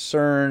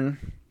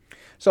concern.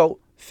 So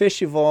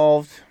fish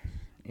evolved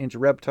into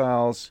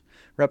reptiles,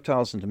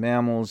 reptiles into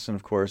mammals, and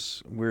of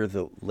course, we're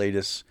the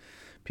latest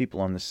people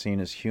on the scene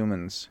as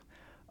humans.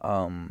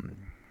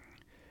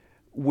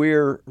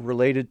 We're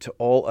related to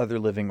all other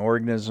living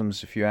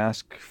organisms. If you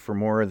ask for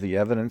more of the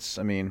evidence,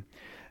 I mean,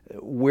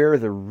 where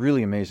the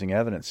really amazing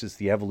evidence is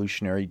the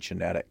evolutionary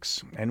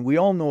genetics. And we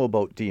all know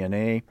about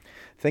DNA.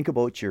 Think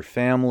about your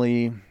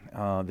family.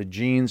 The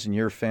genes in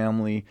your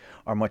family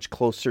are much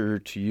closer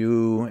to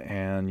you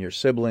and your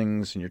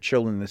siblings and your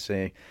children, let's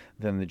say,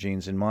 than the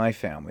genes in my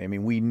family. I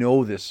mean, we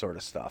know this sort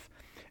of stuff.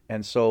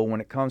 And so when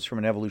it comes from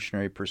an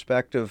evolutionary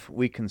perspective,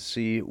 we can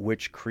see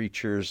which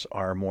creatures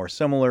are more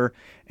similar.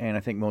 And I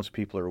think most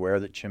people are aware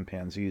that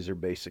chimpanzees are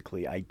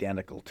basically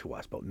identical to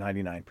us, about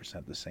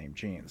 99% the same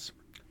genes.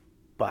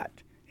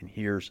 But, and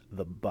here's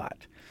the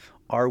but,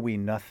 are we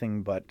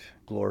nothing but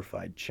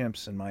glorified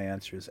chimps? And my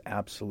answer is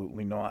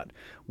absolutely not.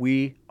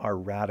 We are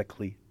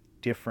radically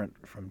different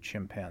from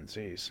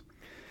chimpanzees.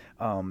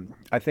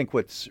 I think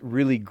what's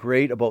really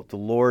great about the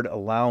Lord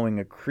allowing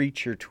a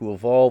creature to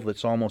evolve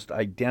that's almost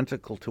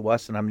identical to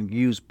us, and I'm going to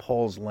use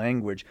Paul's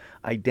language,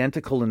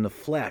 identical in the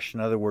flesh, in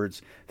other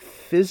words,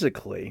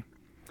 physically,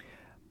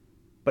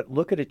 but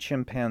look at a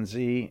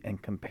chimpanzee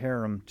and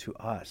compare him to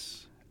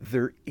us.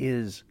 There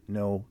is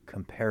no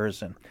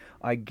comparison.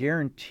 I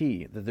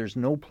guarantee that there's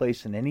no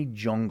place in any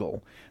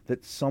jungle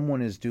that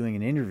someone is doing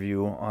an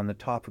interview on the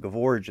topic of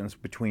origins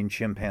between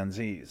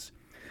chimpanzees.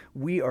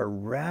 We are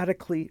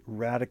radically,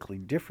 radically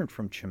different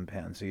from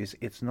chimpanzees.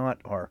 It's not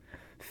our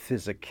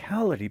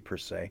physicality per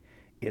se.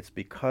 It's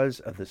because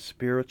of the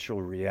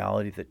spiritual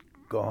reality that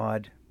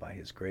God, by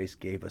His grace,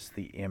 gave us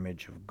the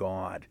image of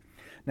God.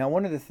 Now,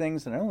 one of the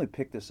things, and I only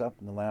picked this up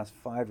in the last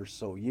 5 or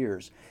so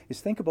years,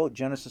 is think about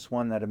Genesis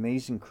 1, that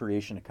amazing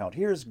creation account.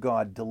 Here's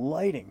God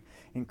delighting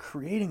in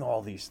creating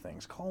all these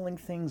things, calling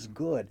things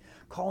good,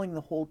 calling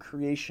the whole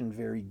creation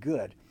very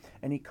good.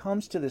 And He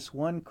comes to this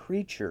one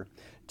creature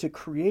to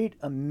create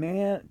a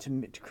man,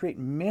 to create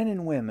men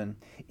and women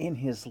in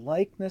His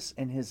likeness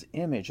and His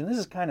image. And this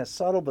is kind of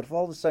subtle, but if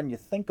all of a sudden you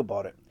think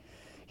about it,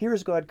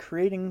 here's God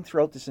creating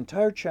throughout this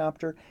entire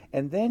chapter,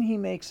 and then He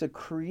makes a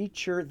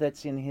creature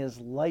that's in His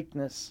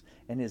likeness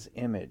and His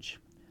image.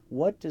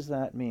 What does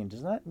that mean?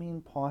 Does that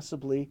mean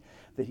possibly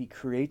that He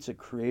creates a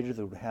creator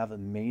that would have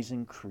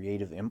amazing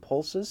creative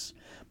impulses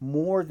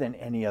more than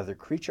any other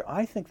creature?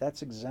 I think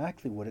that's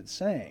exactly what it's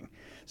saying.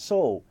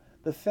 So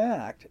the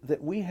fact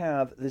that we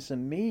have this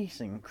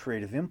amazing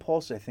creative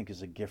impulse, I think,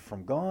 is a gift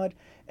from God,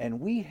 and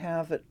we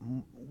have it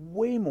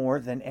way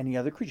more than any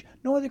other creature.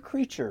 No other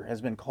creature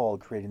has been called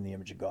creating the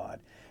image of God.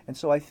 And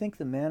so I think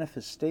the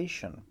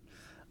manifestation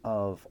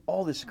of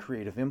all this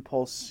creative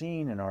impulse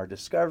seen in our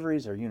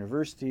discoveries, our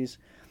universities,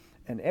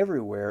 and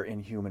everywhere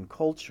in human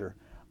culture,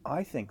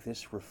 I think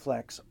this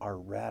reflects our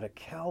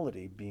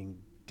radicality being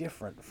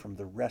different from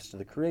the rest of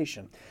the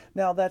creation.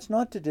 Now, that's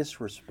not to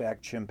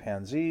disrespect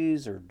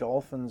chimpanzees or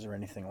dolphins or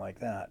anything like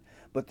that,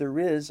 but there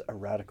is a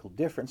radical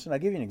difference. And I'll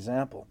give you an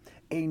example.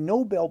 A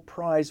Nobel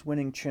Prize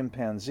winning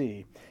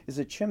chimpanzee is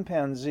a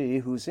chimpanzee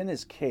who's in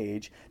his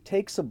cage,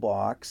 takes a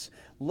box,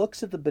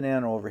 looks at the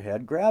banana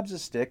overhead, grabs a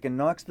stick, and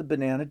knocks the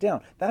banana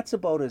down. That's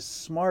about as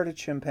smart a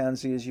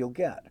chimpanzee as you'll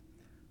get.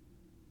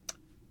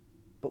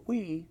 But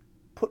we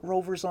put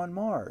rovers on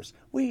Mars.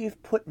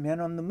 We've put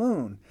men on the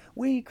moon.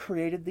 We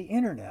created the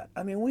internet.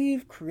 I mean,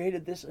 we've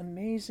created this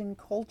amazing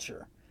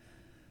culture.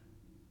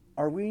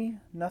 Are we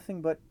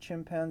nothing but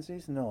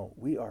chimpanzees? No,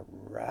 we are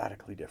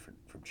radically different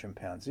from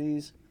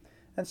chimpanzees.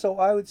 And so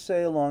I would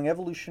say along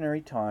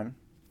evolutionary time,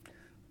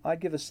 I'd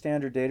give a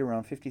standard date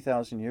around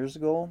 50,000 years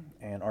ago,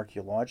 and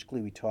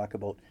archaeologically we talk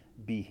about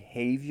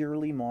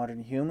behaviorally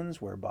modern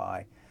humans,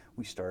 whereby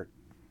we start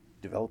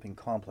developing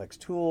complex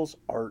tools,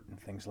 art, and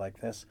things like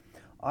this.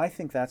 I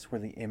think that's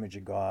where the image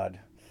of God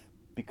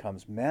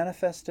becomes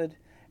manifested,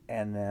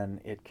 and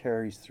then it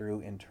carries through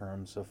in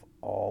terms of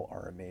all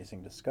our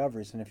amazing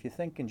discoveries. And if you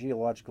think in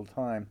geological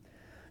time,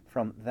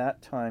 from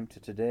that time to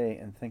today,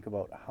 and think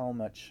about how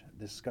much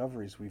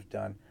discoveries we've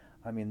done,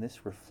 I mean,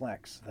 this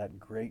reflects that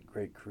great,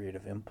 great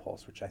creative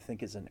impulse, which I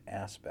think is an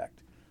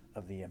aspect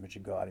of the image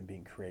of God and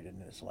being created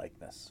in his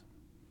likeness.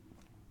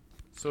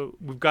 So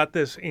we've got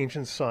this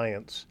ancient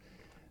science.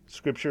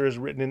 Scripture is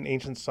written in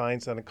ancient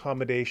science and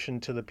accommodation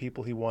to the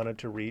people he wanted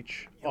to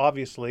reach. Yep.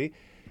 Obviously,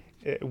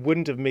 it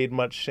wouldn't have made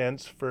much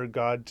sense for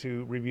God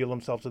to reveal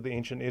himself to the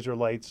ancient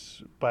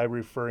Israelites by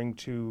referring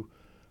to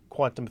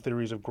quantum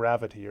theories of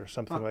gravity or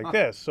something like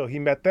this. So he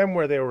met them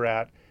where they were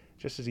at,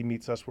 just as he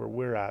meets us where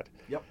we're at.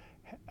 Yep.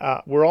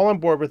 We're all on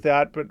board with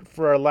that, but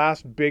for our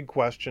last big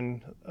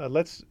question,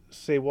 let's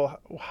say,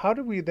 well, how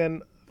do we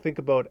then think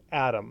about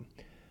Adam?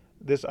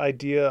 This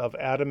idea of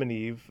Adam and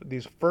Eve,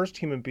 these first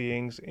human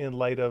beings, in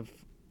light of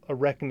a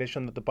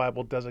recognition that the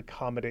Bible does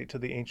accommodate to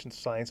the ancient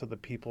science of the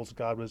peoples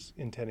God was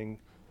intending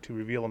to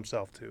reveal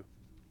himself to?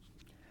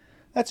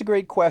 That's a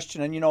great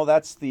question, and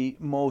that's the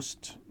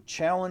most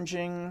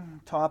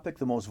challenging topic,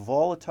 the most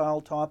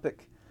volatile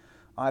topic.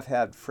 I've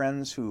had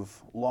friends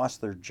who've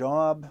lost their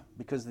job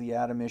because of the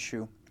Adam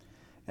issue,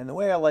 and the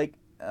way I like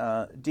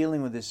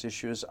dealing with this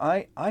issue is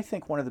I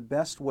think one of the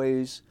best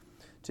ways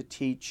to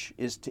teach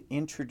is to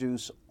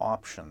introduce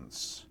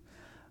options,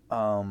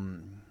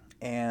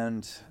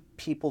 and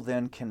people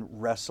then can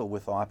wrestle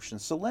with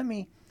options. So let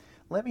me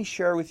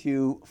share with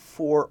you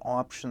 4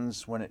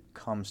 options when it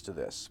comes to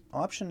this.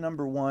 Option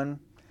number 1,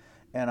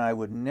 and I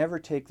would never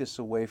take this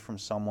away from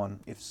someone,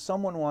 if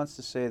someone wants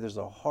to say there's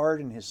a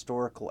hard and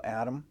historical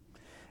Adam,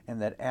 and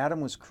that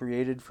Adam was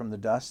created from the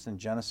dust in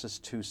Genesis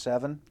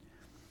 2:7,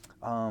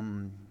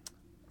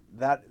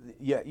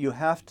 you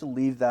have to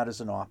leave that as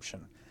an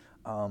option.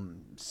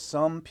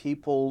 Some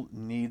people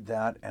need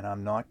that, and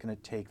I'm not going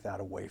to take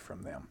that away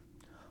from them.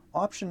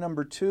 Option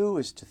number 2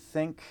 is to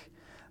think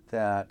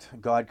that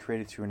God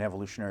created through an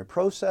evolutionary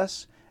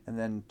process and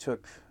then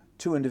took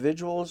 2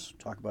 individuals,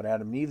 talk about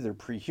Adam and Eve, they're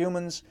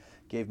pre-humans,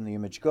 gave them the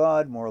image of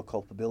God, moral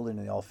culpability,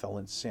 and they all fell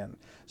in sin.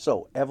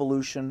 So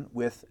evolution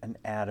with an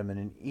Adam and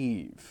an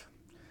Eve,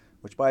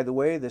 which, by the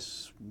way,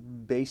 this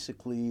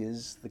basically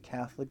is the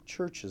Catholic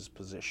Church's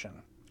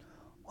position.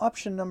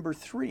 Option number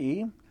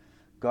 3,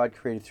 God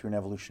created through an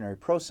evolutionary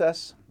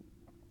process,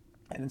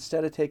 and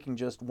instead of taking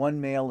just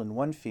one male and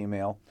one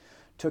female,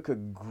 took a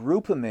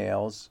group of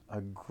males,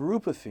 a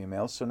group of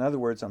females. So in other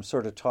words, I'm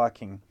sort of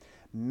talking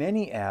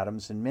many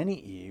Adams and many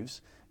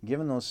Eves,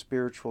 given those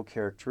spiritual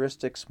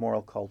characteristics,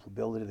 moral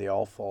culpability, they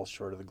all fall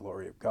short of the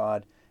glory of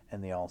God,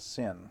 and they all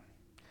sin.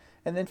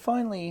 And then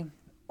finally,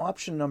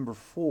 option number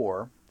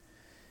 4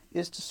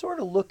 is to sort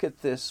of look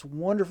at this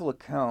wonderful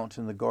account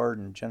in the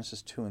garden,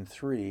 Genesis 2 and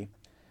 3,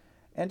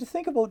 and to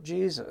think about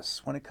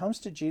Jesus. When it comes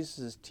to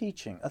Jesus'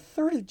 teaching, a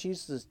third of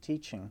Jesus'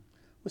 teaching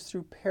was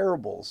through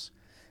parables.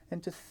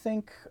 And to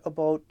think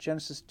about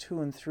Genesis 2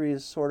 and 3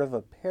 as sort of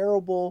a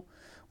parable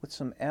with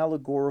some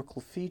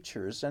allegorical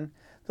features. And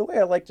the way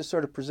I like to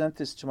sort of present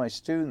this to my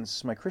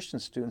students, my Christian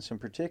students in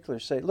particular,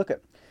 say, look,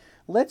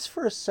 let's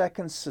for a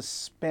second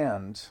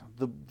suspend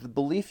the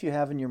belief you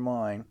have in your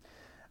mind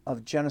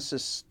of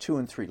Genesis 2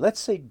 and 3. Let's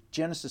say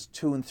Genesis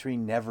 2 and 3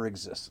 never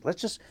existed.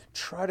 Let's just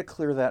try to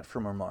clear that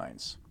from our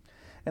minds.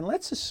 And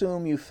let's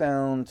assume you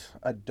found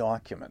a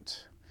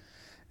document,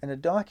 and a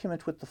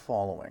document with the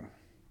following: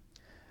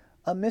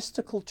 a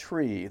mystical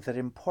tree that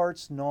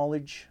imparts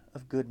knowledge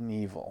of good and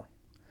evil,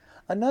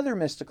 another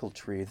mystical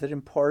tree that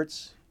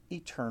imparts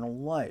eternal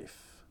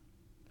life,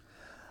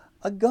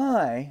 a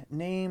guy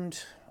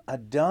named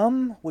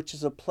Adam, which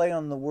is a play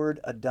on the word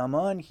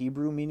Adama in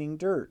Hebrew, meaning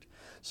dirt.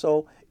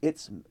 So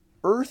it's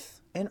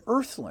earth and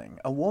earthling.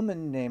 A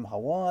woman named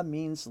Hawa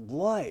means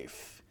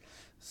life.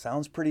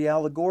 Sounds pretty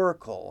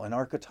allegorical and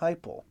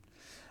archetypal.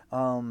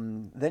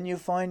 Then you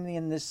find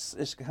in this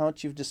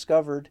account you've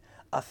discovered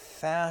a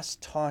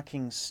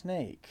fast-talking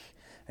snake.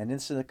 And in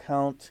this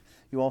account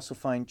you also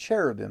find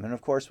cherubim. And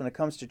of course, when it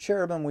comes to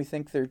cherubim, we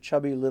think they're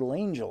chubby little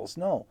angels.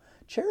 No,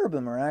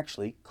 cherubim are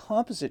actually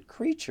composite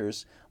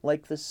creatures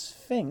like the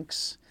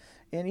Sphinx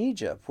in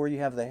Egypt, where you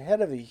have the head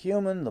of a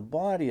human, the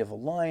body of a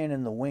lion,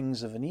 and the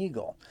wings of an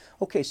eagle.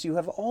 Okay, so you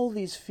have all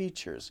these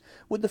features.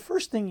 Would the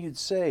first thing you'd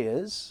say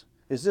is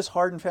this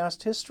hard and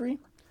fast history?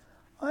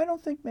 I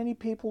don't think many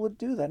people would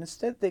do that.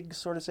 Instead, they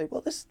sort of say, well,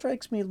 this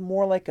strikes me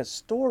more like a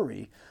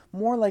story,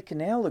 more like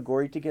an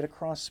allegory to get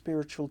across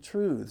spiritual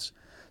truths.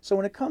 So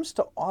when it comes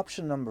to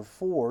option number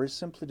 4, is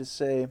simply to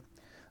say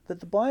that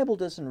the Bible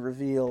doesn't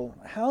reveal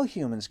how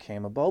humans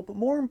came about, but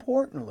more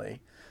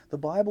importantly, the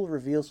Bible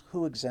reveals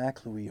who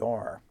exactly we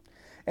are.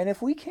 And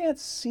if we can't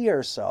see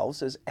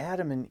ourselves as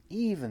Adam and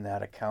Eve in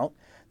that account,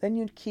 then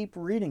you keep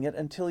reading it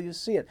until you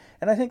see it.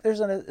 And I think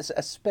there's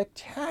a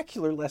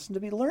spectacular lesson to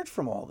be learned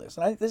from all this.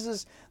 And this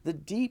is the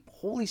deep,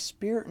 Holy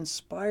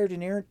Spirit-inspired,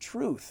 inerrant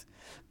truth.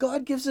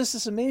 God gives us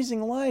this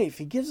amazing life.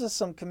 He gives us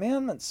some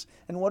commandments.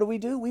 And what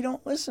do? We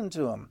don't listen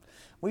to him.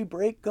 We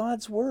break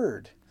God's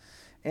word.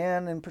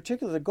 And in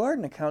particular, the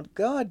garden account,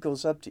 God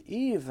goes up to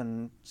Eve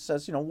and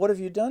says, what have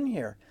you done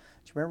here?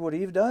 Do you remember what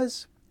Eve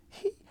does?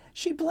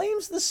 She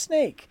blames the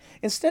snake.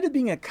 Instead of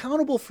being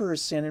accountable for her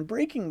sin and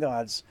breaking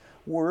God's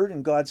word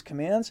and God's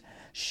commands,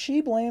 she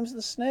blames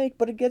the snake,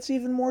 but it gets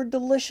even more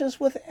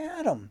delicious with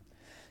Adam.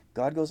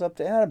 God goes up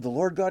to Adam. The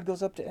Lord God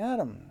goes up to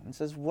Adam and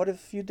says, what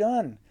have you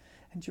done?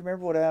 And do you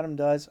remember what Adam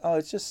does? Oh,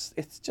 it's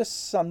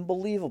just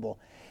unbelievable.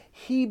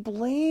 He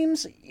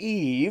blames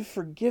Eve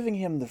for giving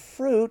him the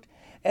fruit,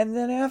 and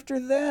then after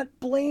that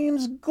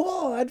blames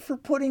God for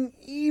putting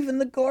Eve in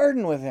the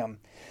garden with him.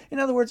 In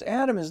other words,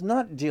 Adam is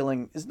not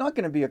going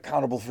to be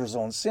accountable for his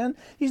own sin.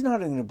 He's not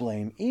going to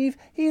blame Eve.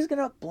 He's going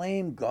to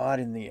blame God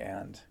in the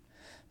end.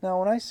 Now,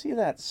 when I see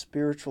that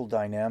spiritual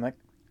dynamic,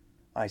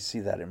 I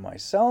see that in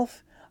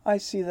myself. I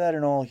see that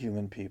in all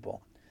human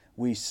people.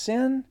 We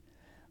sin.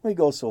 We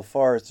go so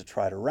far as to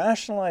try to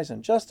rationalize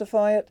and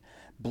justify it,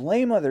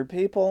 blame other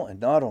people, and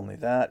not only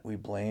that, we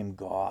blame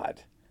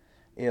God.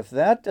 If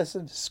that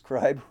doesn't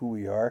describe who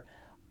we are,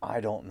 I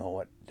don't know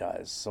what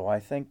does. So I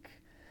think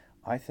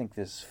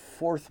this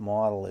fourth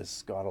model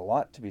has got a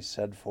lot to be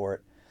said for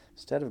it.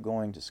 Instead of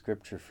going to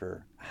Scripture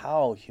for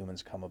how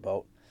humans come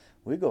about,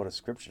 we go to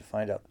Scripture to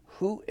find out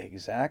who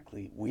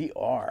exactly we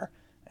are,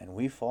 and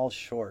we fall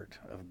short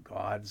of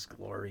God's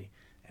glory,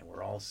 and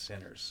we're all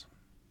sinners.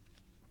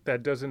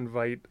 That does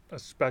invite a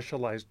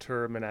specialized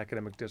term in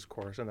academic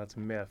discourse, and that's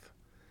myth.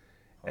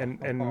 And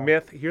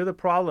myth, here the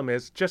problem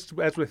is, just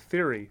as with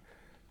theory,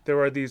 there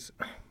are these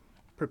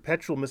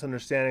perpetual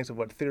misunderstandings of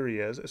what theory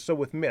is. So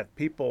with myth,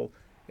 people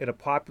at a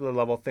popular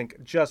level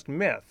think just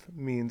myth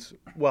means,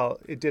 well,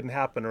 it didn't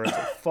happen or it's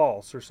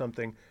false or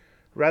something,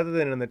 rather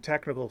than in the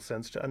technical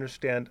sense to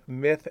understand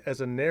myth as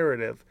a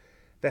narrative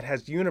that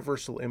has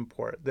universal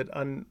import, that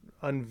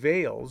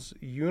unveils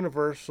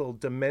universal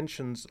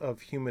dimensions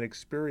of human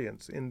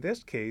experience. In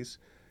this case,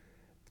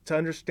 to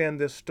understand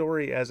this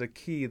story as a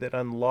key that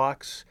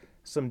unlocks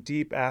some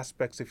deep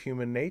aspects of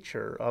human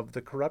nature, of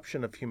the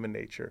corruption of human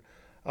nature,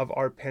 of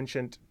our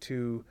penchant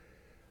to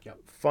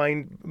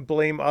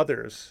blame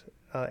others.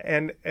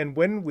 And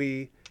when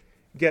we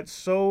get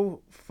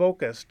so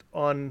focused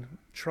on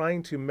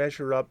trying to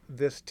measure up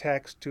this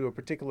text to a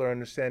particular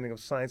understanding of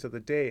science of the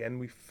day, and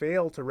we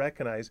fail to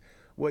recognize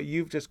what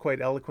you've just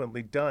quite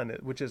eloquently done,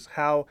 which is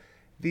how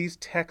these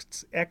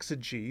texts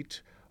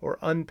exegete or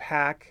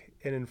unpack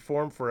and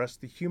inform for us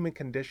the human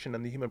condition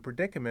and the human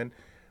predicament,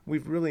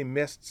 we've really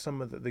missed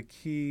some of the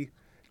key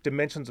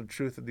dimensions of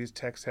truth that these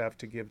texts have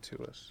to give to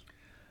us.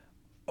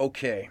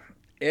 Okay,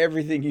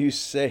 everything you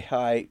say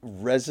I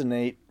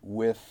resonate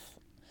with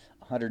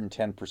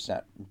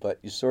 110%, but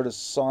you sort of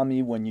saw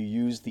me when you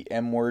used the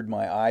M word,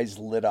 my eyes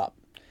lit up.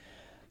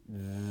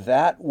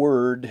 That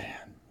word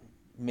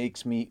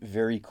makes me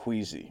very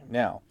queasy.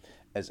 Now,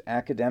 as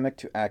academic,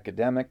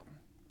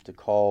 to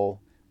call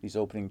these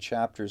opening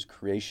chapters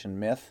creation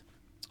myth,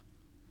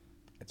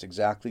 it's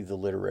exactly the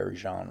literary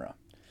genre.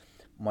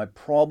 My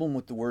problem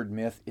with the word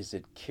myth is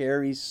it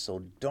carries so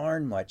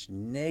darn much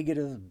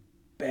negative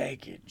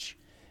baggage.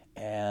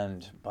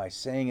 And by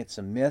saying it's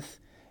a myth,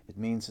 it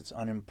means it's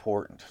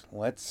unimportant.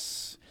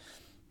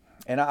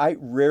 And I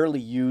rarely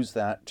use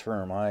that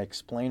term. I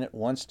explain it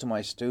once to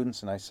my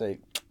students and I say,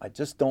 I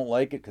just don't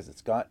like it because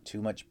it's got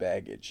too much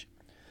baggage.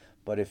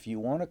 But if you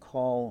want to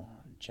call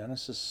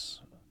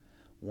Genesis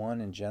 1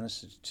 and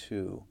Genesis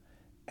 2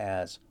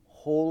 as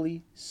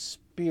Holy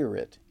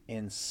Spirit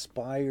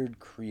inspired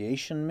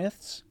creation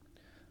myths,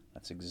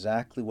 that's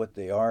exactly what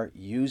they are,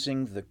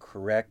 using the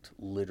correct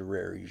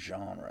literary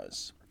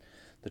genres.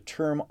 The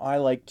term I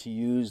like to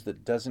use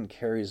that doesn't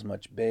carry as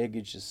much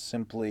baggage is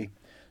simply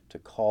to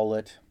call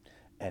it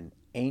an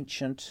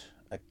ancient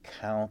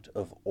account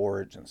of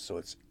origins. So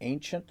it's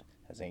ancient,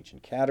 has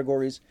ancient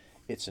categories.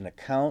 It's an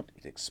account.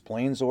 It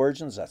explains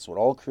origins. That's what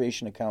all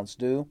creation accounts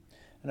do.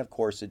 And of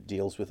course, it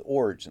deals with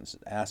origins.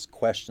 It asks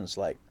questions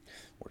like,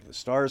 where do the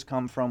stars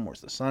come from?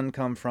 Where's the sun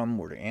come from?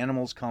 Where do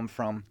animals come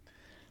from?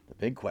 The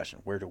big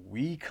question, where do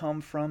we come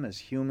from as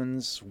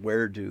humans?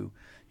 Where do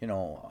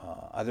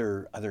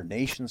other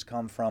nations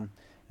come from?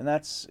 And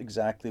that's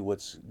exactly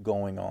what's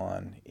going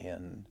on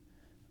in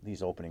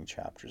these opening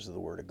chapters of the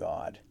Word of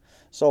God.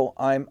 So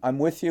I'm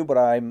with you, but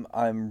I'm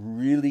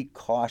really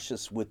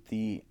cautious with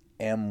the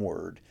M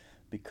word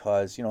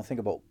because, think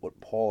about what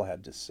Paul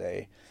had to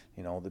say.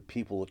 The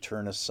people will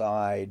turn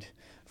aside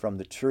from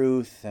the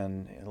truth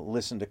and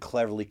listen to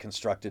cleverly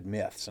constructed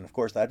myths. And of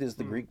course, that is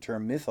the Greek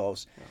term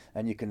mythos. Yeah.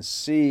 And you can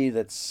see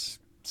that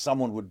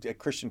a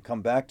Christian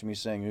come back to me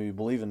saying, you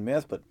believe in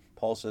myth, but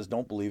Paul says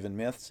don't believe in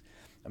myths.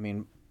 I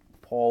mean,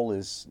 Paul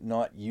is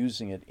not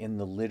using it in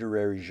the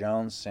literary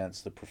genre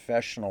sense, the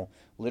professional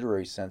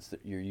literary sense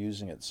that you're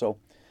using it. So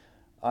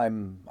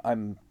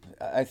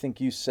I think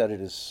you said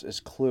it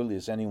as clearly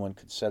as anyone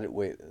could said it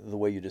the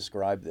way you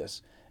described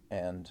this,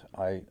 and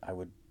I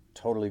would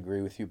totally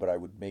agree with you, but I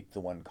would make the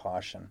one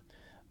caution.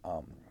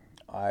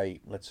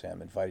 Let's say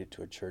I'm invited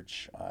to a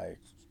church,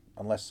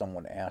 unless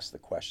someone asked the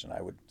question,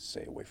 I would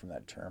stay away from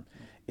that term.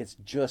 It's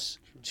just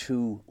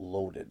too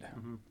loaded.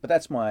 But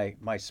that's my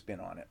spin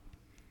on it.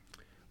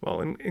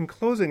 Well, in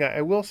closing,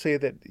 I will say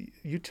that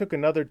you took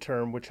another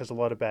term which has a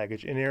lot of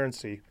baggage,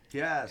 inerrancy.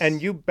 Yes.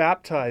 And you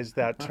baptized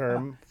that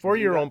term for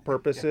your own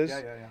purposes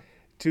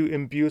to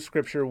imbue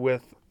Scripture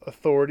with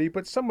authority,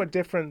 but somewhat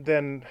different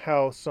than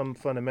how some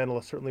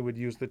fundamentalists certainly would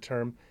use the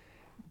term.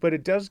 But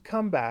it does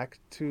come back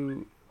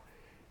to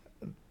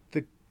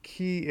the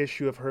key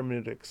issue of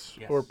hermeneutics,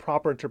 or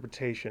proper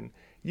interpretation.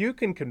 You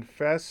can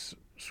confess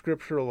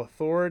scriptural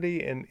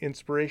authority and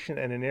inspiration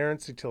and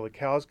inerrancy till the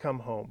cows come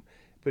home.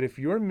 But if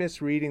you're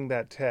misreading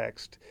that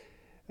text,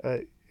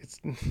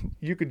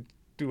 you could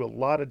do a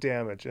lot of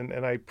damage.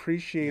 And I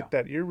appreciate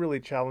that you're really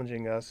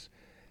challenging us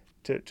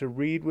to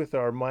read with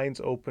our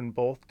minds open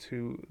both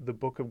to the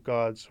book of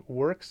God's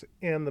works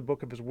and the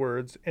book of his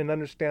words, and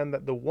understand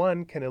that the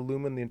one can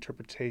illumine the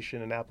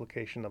interpretation and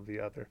application of the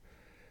other.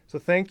 So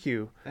thank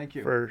you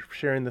for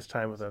sharing this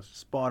time with us.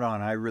 Spot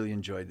on. I really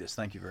enjoyed this.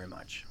 Thank you very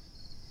much.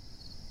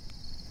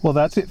 Well,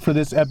 that's it for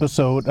this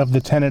episode of the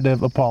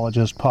Tentative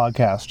Apologist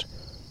podcast.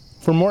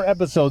 For more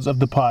episodes of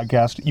the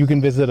podcast, you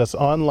can visit us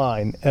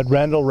online at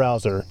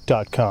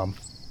randallrouser.com.